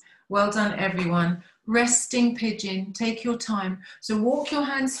 Yes. Well done, everyone. Resting pigeon, take your time. So walk your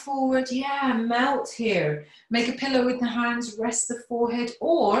hands forward. Yeah, melt here. Make a pillow with the hands, rest the forehead,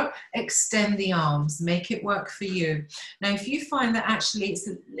 or extend the arms. Make it work for you. Now, if you find that actually it's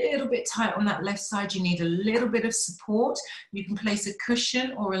a little bit tight on that left side, you need a little bit of support, you can place a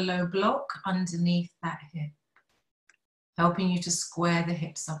cushion or a low block underneath that hip, helping you to square the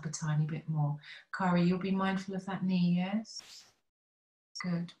hips up a tiny bit more. Kari, you'll be mindful of that knee, yes?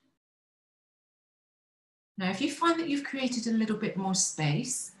 Good. Now, if you find that you've created a little bit more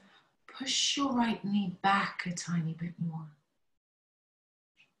space, push your right knee back a tiny bit more.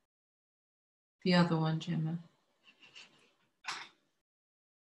 The other one, Gemma.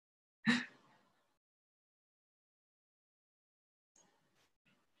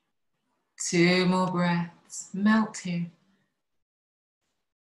 Two more breaths. Melt here.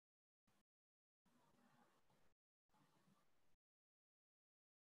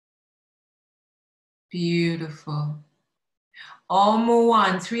 Beautiful. More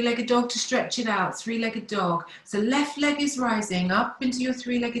one, three-legged dog to stretch it out, three-legged dog. So left leg is rising up into your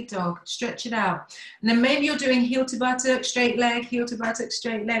three-legged dog, stretch it out. And then maybe you're doing heel to buttock, straight leg, heel to buttock,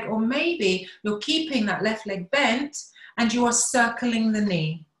 straight leg, or maybe you're keeping that left leg bent and you are circling the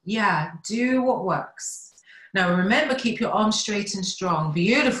knee. Yeah, do what works. Now remember, keep your arms straight and strong.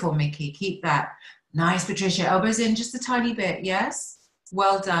 Beautiful, Mickey, keep that. Nice, Patricia, elbows in just a tiny bit, yes?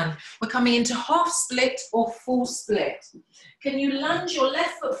 Well done. We're coming into half split or full split. Can you lunge your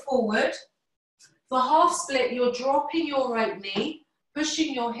left foot forward? For half split, you're dropping your right knee,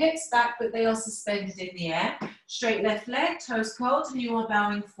 pushing your hips back, but they are suspended in the air. Straight left leg, toes curled, and you are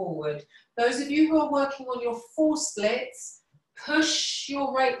bowing forward. Those of you who are working on your full splits, push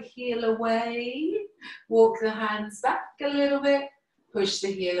your right heel away, walk the hands back a little bit, push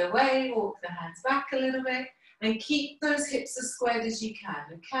the heel away, walk the hands back a little bit, and keep those hips as squared as you can,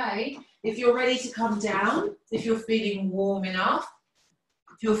 okay? If you're ready to come down, if you're feeling warm enough,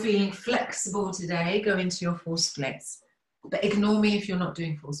 if you're feeling flexible today, go into your full splits. But ignore me if you're not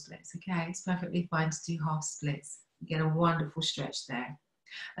doing full splits, okay? It's perfectly fine to do half splits. You get a wonderful stretch there.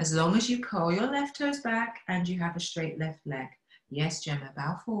 As long as you curl your left toes back and you have a straight left leg. Yes, Gemma,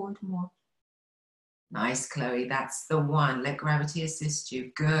 bow forward more. Nice, Chloe, that's the one. Let gravity assist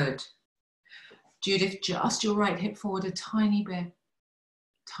you, good. Judith, just your right hip forward a tiny bit.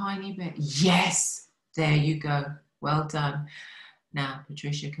 Tiny bit. Yes, there you go. Well done. Now,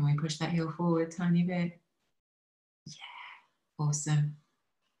 Patricia, can we push that heel forward a tiny bit? Yeah, awesome.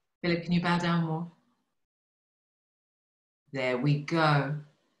 Philip, can you bow down more? There we go.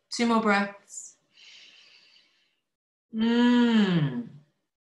 Two more breaths. On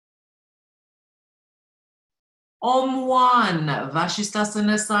one,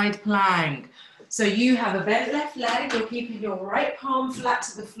 Vashisthasana side plank. So you have a bent left leg, you're keeping your right palm flat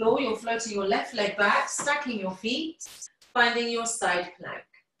to the floor, you're floating your left leg back, stacking your feet, finding your side plank.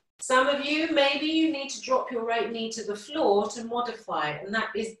 Some of you, maybe you need to drop your right knee to the floor to modify it, and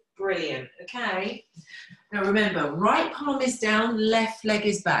that is brilliant, okay? Now remember, right palm is down, left leg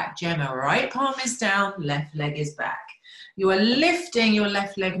is back. Gemma, right palm is down, left leg is back. You are lifting your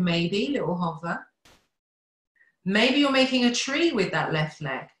left leg maybe, little hover. Maybe you're making a tree with that left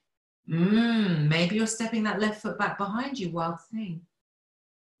leg. Maybe you're stepping that left foot back behind you, wild thing.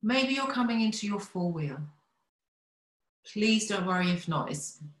 Maybe you're coming into your full wheel. Please don't worry if not.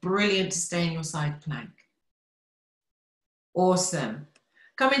 It's brilliant to stay in your side plank. Awesome.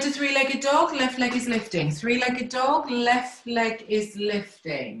 Come into three-legged dog, left leg is lifting. Three-legged dog, left leg is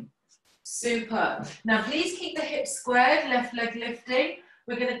lifting. Super. Now please keep the hips squared, left leg lifting.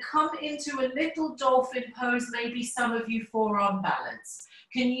 We're going to come into a little dolphin pose, maybe some of you forearm balance.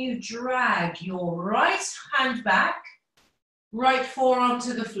 Can you drag your right hand back, right forearm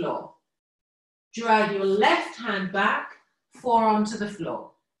to the floor? Drag your left hand back, forearm to the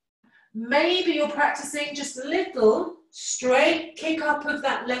floor. Maybe you're practicing just a little straight kick up of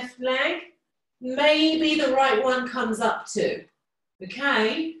that left leg. Maybe the right one comes up too.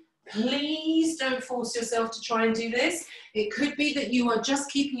 Okay? Please don't force yourself to try and do this. It could be that you are just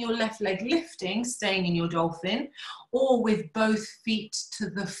keeping your left leg lifting, staying in your dolphin, or with both feet to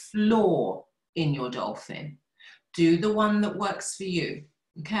the floor in your dolphin. Do the one that works for you.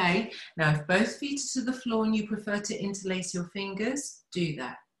 Okay, now if both feet are to the floor and you prefer to interlace your fingers, do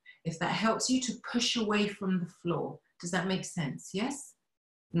that. If that helps you to push away from the floor, does that make sense? Yes?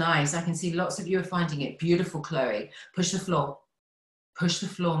 Nice, I can see lots of you are finding it. Beautiful, Chloe. Push the floor. Push the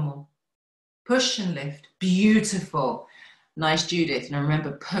floor more. Push and lift. Beautiful. Nice, Judith. Now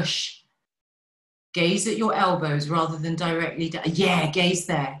remember, push. Gaze at your elbows rather than directly down. Yeah, gaze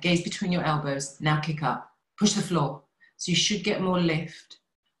there. Gaze between your elbows. Now kick up. Push the floor. So you should get more lift.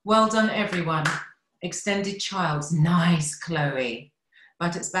 Well done, everyone. Extended childs. Nice, Chloe.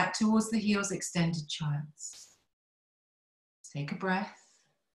 Buttocks back towards the heels, extended childs. Take a breath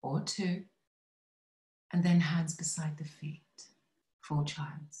or two. And then hands beside the feet. Full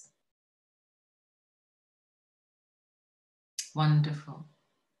childs. Wonderful.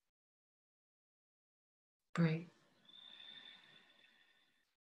 Breathe.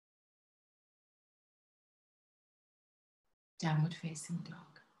 Downward facing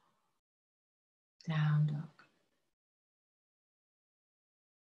dog. Down dog.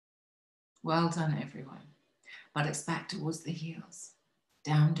 Well done, everyone. Buttocks back towards the heels.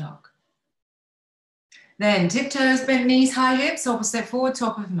 Down dog. Then tiptoes, bent knees, high hips, opposite step forward,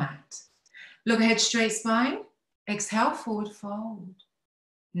 top of mat. Look ahead, straight spine. Exhale, forward fold.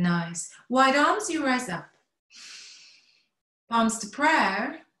 Nice. Wide arms, you rise up. Palms to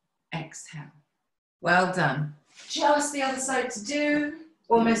prayer. Exhale. Well done. Just the other side to do.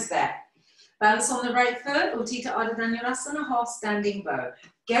 Almost there. Balance on the right foot, Uttita Ardha Dhanurasana, half standing bow.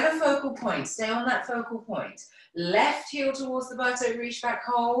 Get a focal point, stay on that focal point. Left heel towards the buttock, reach back,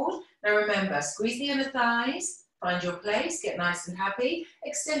 hold. Now remember, squeeze the inner thighs, find your place, get nice and happy.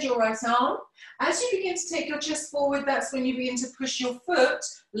 Extend your right arm. As you begin to take your chest forward, that's when you begin to push your foot,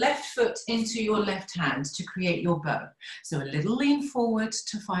 left foot into your left hand to create your bow. So a little lean forward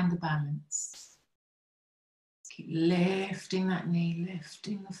to find the balance. Keep lifting that knee,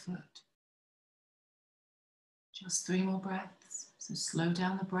 lifting the foot. Just 3 more breaths. So slow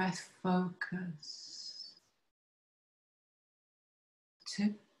down the breath, focus.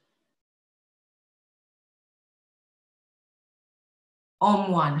 2.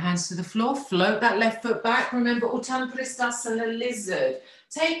 On 1, hands to the floor, float that left foot back. Remember, Uttan Pristhasana, lizard.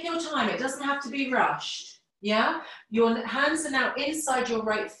 Take your time, it doesn't have to be rushed. Yeah? Your hands are now inside your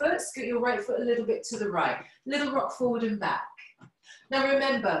right foot. Scoot your right foot a little bit to the right. Little rock forward and back. Now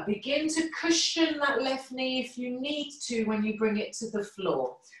remember, begin to cushion that left knee if you need to when you bring it to the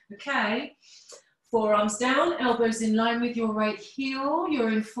floor, okay? Forearms down, elbows in line with your right heel,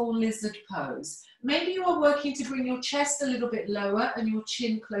 you're in full lizard pose. Maybe you are working to bring your chest a little bit lower and your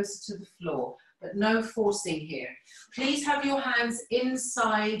chin closer to the floor, but no forcing here. Please have your hands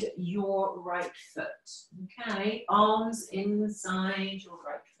inside your right foot, okay? Arms inside your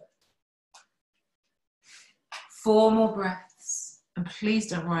right foot. 4 more breaths. And please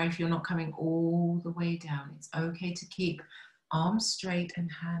don't worry if you're not coming all the way down. It's okay to keep arms straight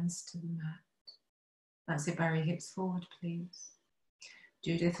and hands to the mat. That's it, Barry, hips forward, please.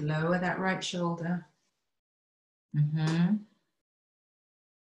 Judith, lower that right shoulder.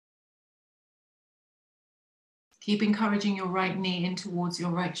 Keep encouraging your right knee in towards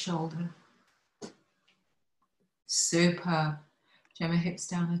your right shoulder. Superb. Gemma, hips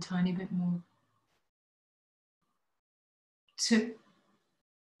down a tiny bit more. 2.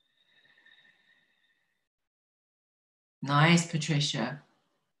 Nice, Patricia.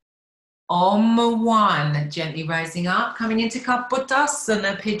 On 1, gently rising up, coming into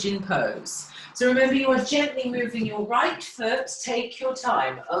Kapottasana, pigeon pose. So remember, you are gently moving your right foot, take your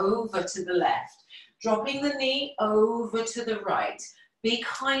time, over to the left. Dropping the knee over to the right. Be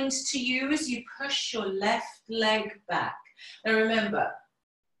kind to you as you push your left leg back. Now remember,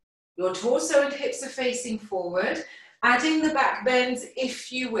 your torso and hips are facing forward. Adding the back bends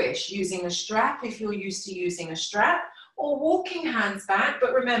if you wish, using a strap if you're used to using a strap, or walking hands back,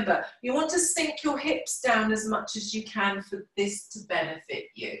 but remember, you want to sink your hips down as much as you can for this to benefit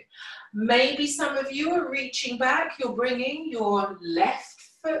you. Maybe some of you are reaching back, you're bringing your left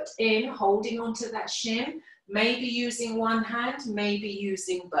foot in, holding onto that shin, maybe using one hand, maybe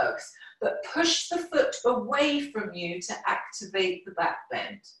using both, but push the foot away from you to activate the back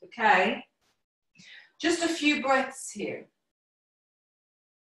bend, okay? Just a few breaths here.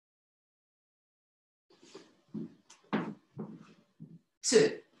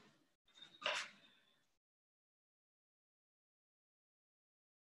 2.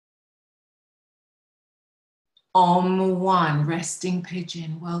 On 1, resting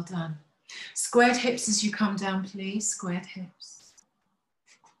pigeon, well done. Squared hips as you come down, please, squared hips.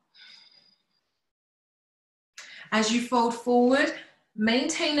 As you fold forward,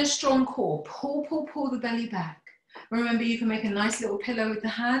 maintain a strong core, pull the belly back. Remember, you can make a nice little pillow with the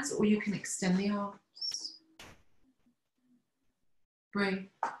hands, or you can extend the arms. Breathe.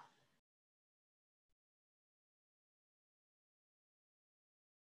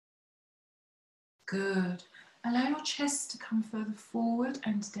 Good. Allow your chest to come further forward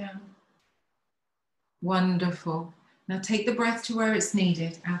and down. Wonderful. Now take the breath to where it's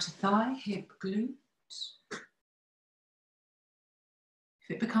needed. Outer thigh, hip, glute. If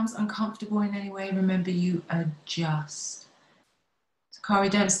it becomes uncomfortable in any way, remember you adjust. Sakari,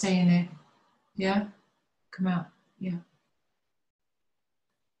 don't stay in it. Yeah? Come out. Yeah.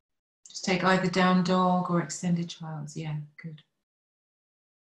 Just take either down dog or extended child's. Yeah, good.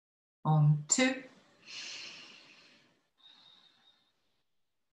 On 2.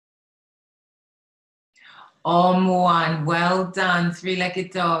 On 1. Well done.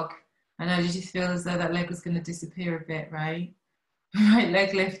 3-legged dog. I know, did you feel as though that leg was going to disappear a bit, right? Right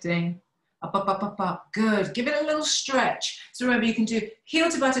leg lifting. Up, up, up, up, up. Good. Give it a little stretch. So remember, you can do heel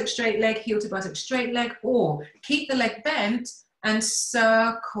to buttock, straight leg, heel to buttock, straight leg, or keep the leg bent and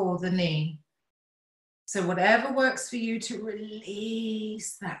circle the knee. So whatever works for you to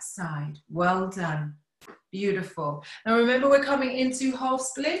release that side. Well done. Beautiful. Now remember, we're coming into half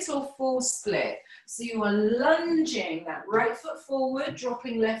split or full split. So you are lunging that right foot forward,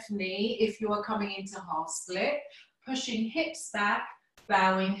 dropping left knee if you are coming into half split, pushing hips back,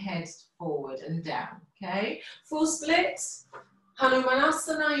 bowing head forward and down, okay? Full split,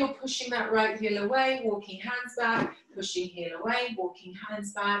 Hanumanasana, you're pushing that right heel away, walking hands back, pushing heel away, walking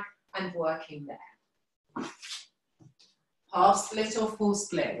hands back, and working there. Half split or full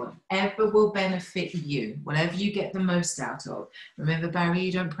split, whatever will benefit you, whatever you get the most out of. Remember, Barry,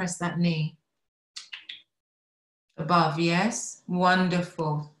 you don't press that knee. Above, yes?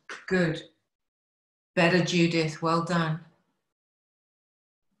 Wonderful. Good. Better, Judith. Well done.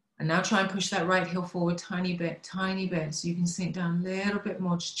 And now try and push that right heel forward tiny bit, so you can sink down a little bit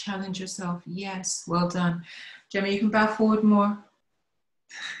more. Just challenge yourself. Yes, well done. Gemma, you can bow forward more.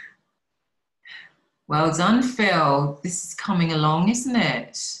 Well done, Phil. This is coming along, isn't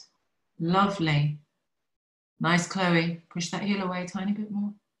it? Lovely. Nice, Chloe. Push that heel away a tiny bit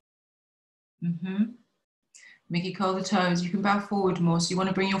more. Mickey, curl the toes. You can bow forward more. So you want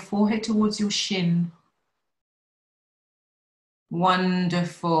to bring your forehead towards your shin.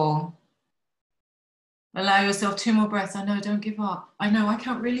 Wonderful. Allow yourself 2 more breaths. I know, don't give up. I know, I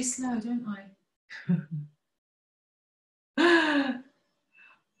count really slow, don't I?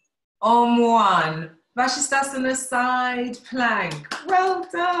 On 1. Vashisthasana side plank. Well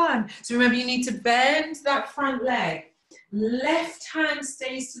done. So remember, you need to bend that front leg. Left hand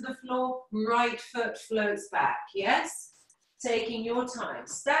stays to the floor, right foot floats back. Yes? Taking your time.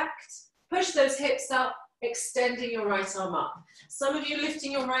 Stacked. Push those hips up, extending your right arm up. Some of you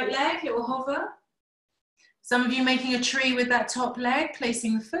lifting your right leg, it will hover. Some of you making a tree with that top leg,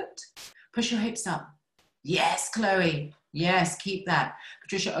 placing the foot. Push your hips up. Yes, Chloe. Yes, keep that.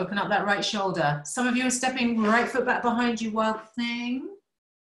 Patricia, open up that right shoulder. Some of you are stepping right foot back behind you, wild thing.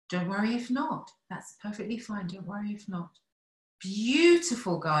 Don't worry if not. That's perfectly fine. Don't worry if not.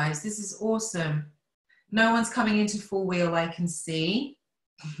 Beautiful, guys. This is awesome. No one's coming into full wheel, I can see.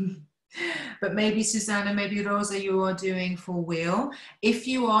 But maybe Susanna, maybe Rosa, you are doing full wheel. If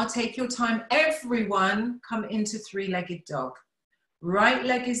you are, take your time. Everyone come into 3-legged dog. Right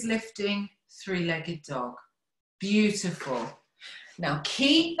leg is lifting, 3-legged dog. Beautiful. Now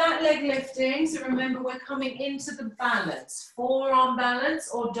keep that leg lifting. So remember, we're coming into the balance. Forearm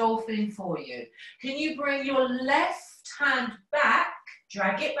balance or dolphin for you. Can you bring your left hand back,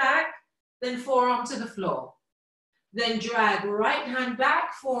 drag it back, then forearm to the floor. Then drag right hand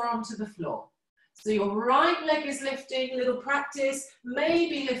back, forearm to the floor. So your right leg is lifting, little practice,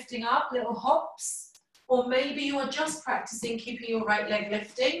 maybe lifting up, little hops, or maybe you are just practicing keeping your right leg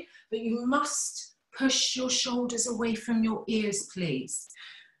lifting, but you must push your shoulders away from your ears, please.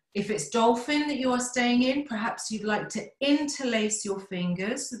 If it's dolphin that you are staying in, perhaps you'd like to interlace your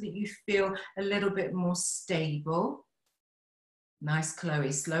fingers so that you feel a little bit more stable. Nice,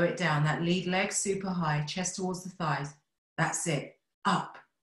 Chloe. Slow it down. That lead leg super high, chest towards the thighs. That's it. Up.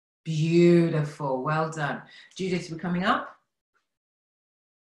 Beautiful. Well done. Judith, we're coming up.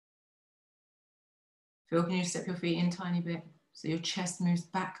 Phil, can you step your feet in a tiny bit so your chest moves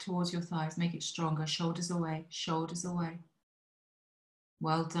back towards your thighs? Make it stronger. Shoulders away. Shoulders away.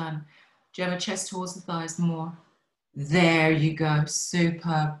 Well done. Gemma, chest towards the thighs more. There you go.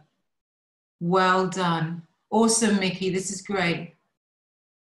 Superb. Well done. Awesome, Mickey. This is great.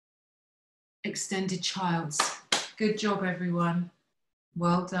 Extended child's. Good job, everyone.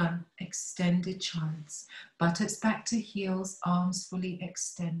 Well done. Extended child's. Buttocks back to heels, arms fully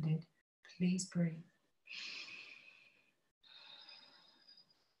extended. Please breathe.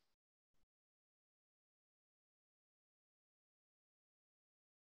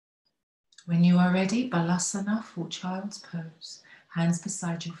 When you are ready, Balasana for child's pose. Hands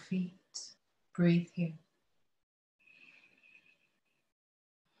beside your feet. Breathe here.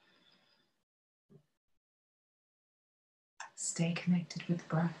 Stay connected with the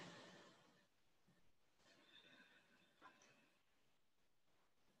breath.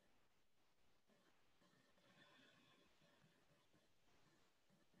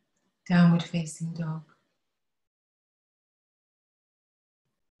 Downward facing dog.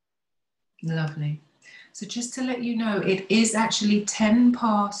 Lovely. So just to let you know, it is actually 10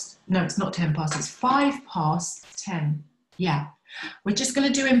 past, no, it's not 10 past, it's 5 past 10. Yeah. We're just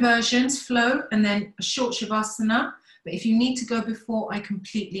going to do inversions, flow, and then a short Shavasana. But if you need to go before, I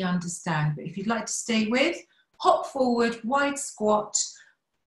completely understand. But if you'd like to stay with, hop forward, wide squat.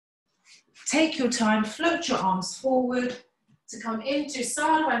 Take your time, float your arms forward to come into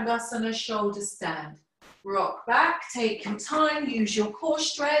Sarvangasana, shoulder stand. Rock back, take your time, use your core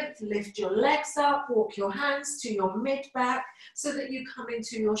strength, lift your legs up, walk your hands to your mid-back so that you come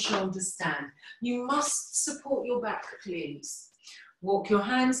into your shoulder stand. You must support your back, please. Walk your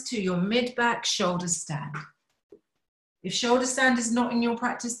hands to your mid-back shoulder stand. If shoulder stand is not in your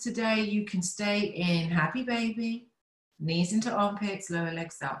practice today, you can stay in happy baby, knees into armpits, lower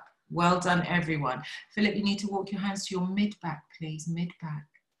legs up. Well done, everyone. Philip, you need to walk your hands to your mid-back, please, mid-back.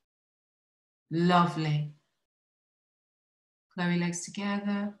 Lovely. Chloe, legs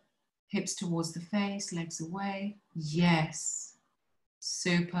together, hips towards the face, legs away. Yes.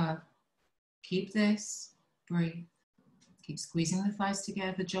 Super. Keep this. Breathe. Keep squeezing the thighs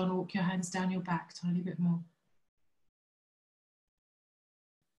together. John, walk your hands down your back, tiny bit more.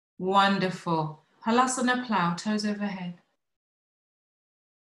 Wonderful. Halasana plow, toes overhead.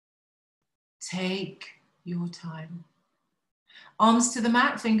 Take your time. Arms to the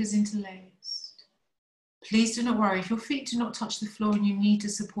mat, fingers interlaced. Please do not worry. If your feet do not touch the floor and you need to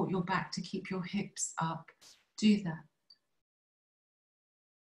support your back to keep your hips up, do that.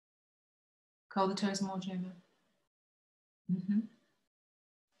 Curl the toes more, Joma.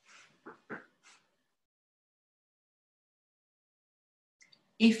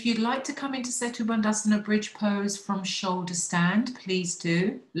 If you'd like to come into Setu Bandhasana bridge pose from shoulder stand, please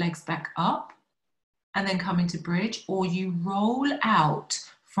do. Legs back up and then come into bridge, or you roll out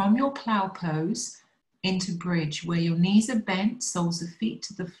from your plow pose into bridge where your knees are bent, soles of feet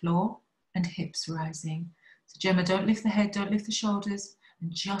to the floor and hips rising. So Gemma, don't lift the head, don't lift the shoulders,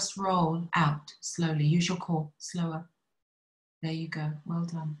 and just roll out slowly. Use your core, slower. There you go, well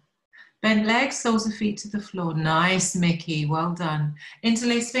done. Bent legs, soles of feet to the floor. Nice, Mickey, well done.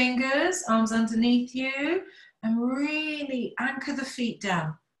 Interlace fingers, arms underneath you, and really anchor the feet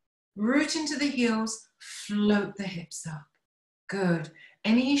down. Root into the heels, float the hips up. Good.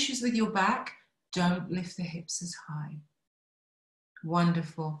 Any issues with your back, don't lift the hips as high.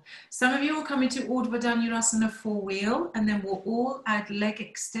 Wonderful. Some of you will come into Urdhva Dhanurasana 4-wheel, and then we'll all add leg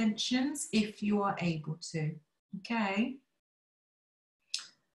extensions if you are able to. Okay?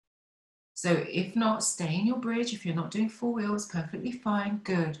 So if not, stay in your bridge. If you're not doing 4-wheel, it's perfectly fine.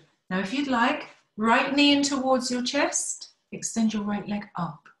 Good. Now, if you'd like, right knee in towards your chest, extend your right leg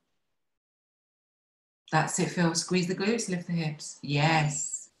up. That's it, Phil. Squeeze the glutes, lift the hips.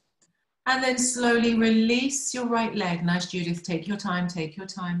 Yes. And then slowly release your right leg. Nice, Judith. Take your time, take your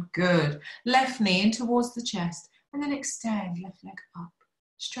time. Good. Left knee in towards the chest. And then extend, left leg up,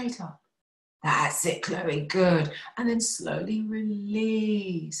 straight up. That's it, Chloe. Good. And then slowly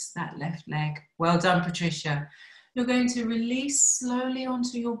release that left leg. Well done, Patricia. You're going to release slowly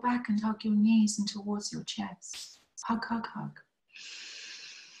onto your back and hug your knees in towards your chest. Hug, hug, hug.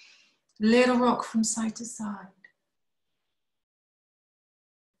 Little rock from side to side.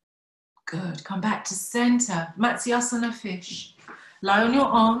 Good. Come back to center. Matsyasana fish. Lie on your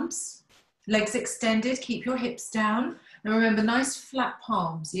arms. Legs extended. Keep your hips down. And remember, nice flat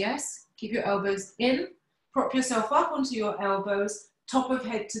palms, yes? Keep your elbows in. Prop yourself up onto your elbows. Top of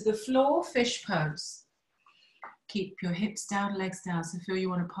head to the floor. Fish pose. Keep your hips down, legs down. So feel you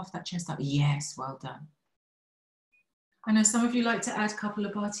want to puff that chest up. Yes, well done. I know some of you like to add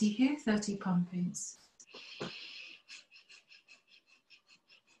Kapalabhati here, 30 pumpings.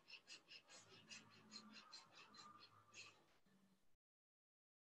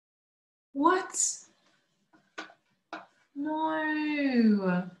 What?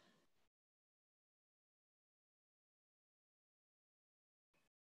 No.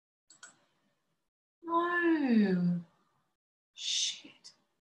 No. Shit.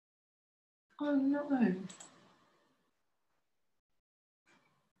 Oh no.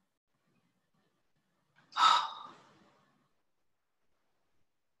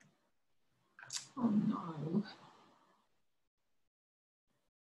 Oh no.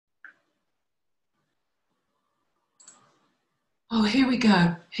 Oh, here we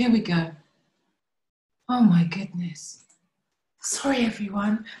go. Here we go. Oh my goodness. Sorry,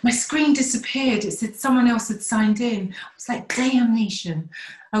 everyone. My screen disappeared. It said someone else had signed in. I was like, damnation.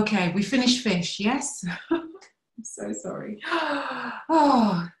 Okay, we finished fish, yes? I'm so sorry.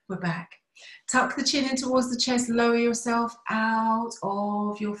 Oh, we're back. Tuck the chin in towards the chest. Lower yourself out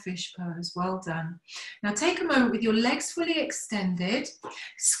of your fish pose. Well done. Now take a moment with your legs fully extended.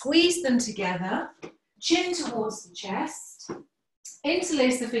 Squeeze them together. Chin towards the chest.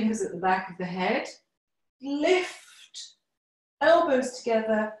 Interlace the fingers at the back of the head. Lift elbows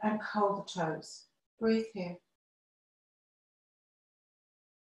together and curl the toes. Breathe here.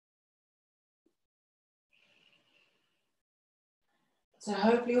 So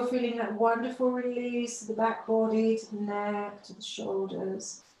hopefully you're feeling that wonderful release to the back body, to the neck, to the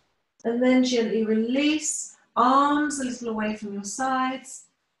shoulders. And then gently release, arms a little away from your sides,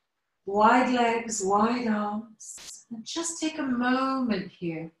 wide legs, wide arms. And just take a moment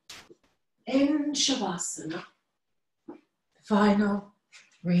here in Shavasana. Final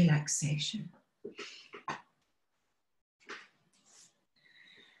relaxation.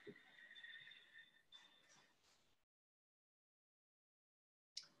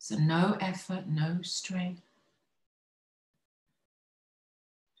 So no effort, no strain.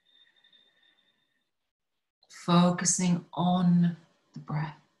 Focusing on the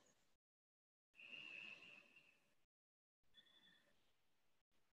breath.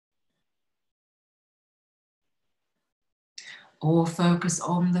 Or focus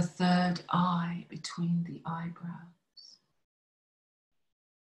on the third eye between the eyebrows.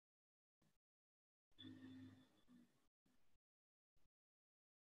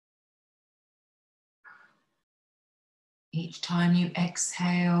 Each time you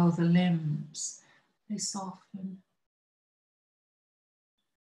exhale, the limbs, they soften.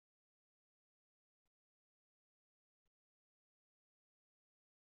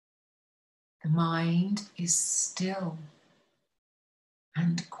 The mind is still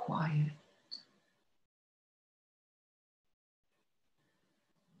and quiet.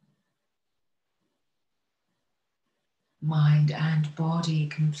 Mind and body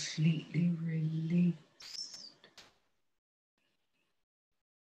completely released.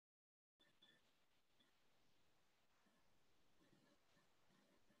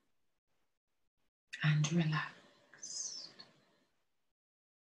 And relaxed.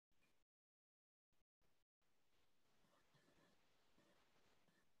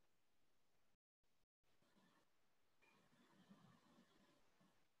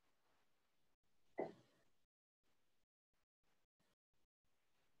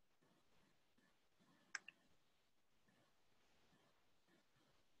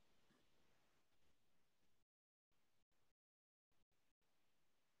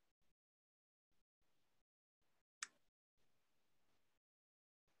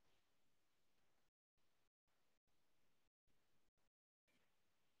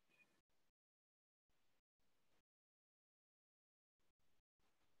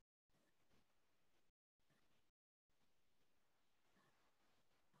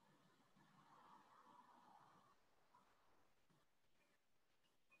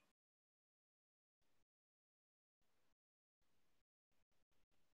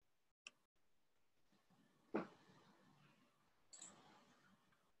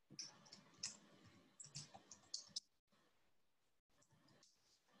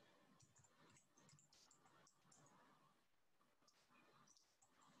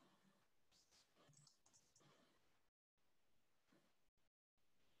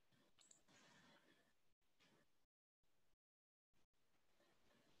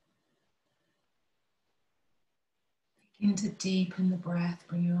 Begin to deepen the breath,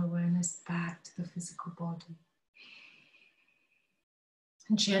 bring your awareness back to the physical body.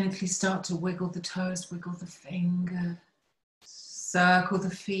 And gently start to wiggle the toes, wiggle the fingers, circle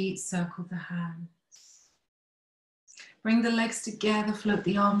the feet, circle the hands. Bring the legs together, float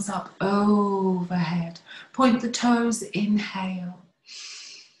the arms up overhead. Point the toes, inhale.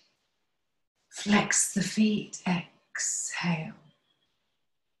 Flex the feet, exhale.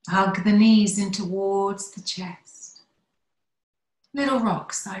 Hug the knees in towards the chest. Little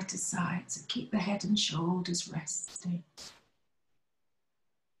rock side to side, so keep the head and shoulders resting.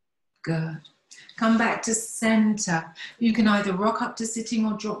 Good. Come back to center. You can either rock up to sitting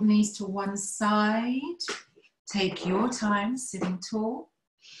or drop knees to one side. Take your time, sitting tall.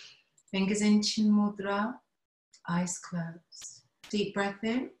 Fingers in Chin Mudra, eyes closed. Deep breath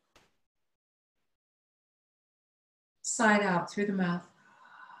in. Side out through the mouth.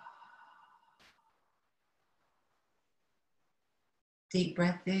 Deep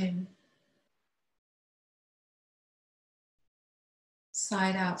breath in.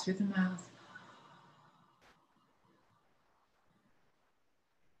 Side out through the mouth.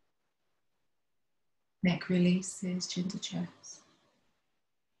 Neck releases, chin to chest.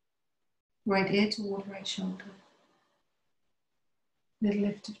 Right ear toward right shoulder. Little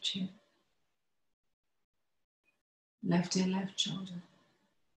lift of chin. Left ear, left shoulder.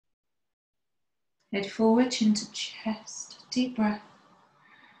 Head forward, chin to chest. Deep breath.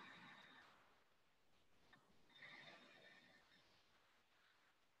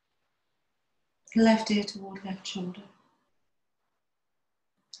 Left ear toward left shoulder.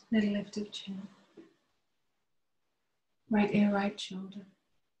 Little lift of chin. Right ear, right shoulder.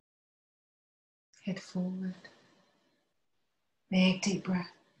 Head forward. Big deep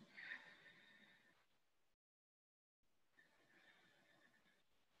breath.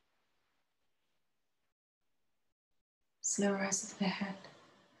 Slow rise of the head.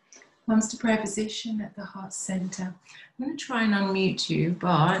 Comes to prayer position at the heart center. I'm going to try and unmute you,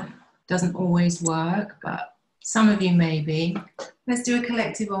 but it doesn't always work, but some of you may be. Let's do a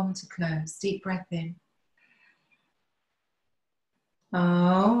collective Om to close. Deep breath in.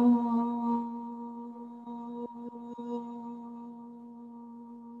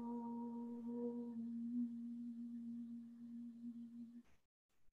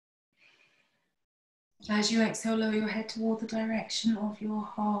 As you exhale, lower your head toward the direction of your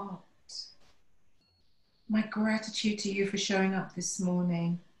heart. My gratitude to you for showing up this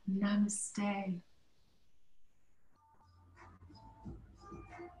morning. Namaste.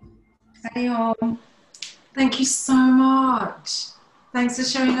 Hey, Om. Thank you so much. Thanks for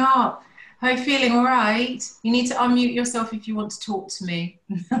showing up. How are you feeling? All right? You need to unmute yourself if you want to talk to me.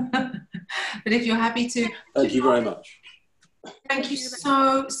 But if you're happy to. Thank you very much. Thank you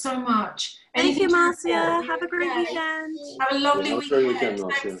so, so much. Thank you, Anything to Marcia. report? Have a great Okay. weekend. Have a lovely Have a great weekend. weekend,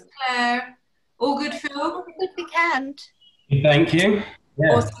 Marcia. Thanks, Claire. All good, Phil? Have a good weekend. Thank you.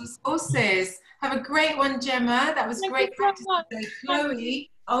 Yeah. Awesome sauces. Have a great one, Gemma. That was Thank great you so practice much. today.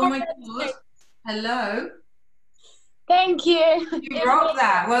 Chloe. Oh my God. Hello. Thank you. You rocked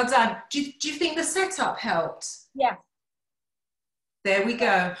that. Well done. Do you think the setup helped? Yeah. There we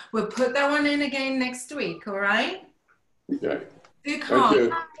go. We'll put that one in again next week, all right? Okay. Do Thank come.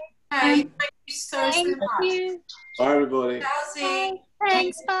 you. Hey, thank you so Thank much. you. Bye, everybody. Chelsea.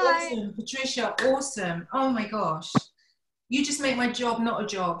 Thanks. Bye. Awesome. Patricia, awesome. Oh my gosh. You just make my job not a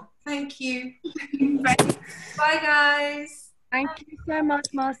job. Thank you. Bye, guys. Thank you so much,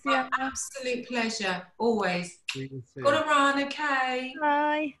 Marcia. Absolute pleasure. Always. See you soon. Gotta run, okay?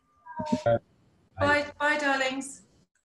 Bye. Bye, bye, darlings.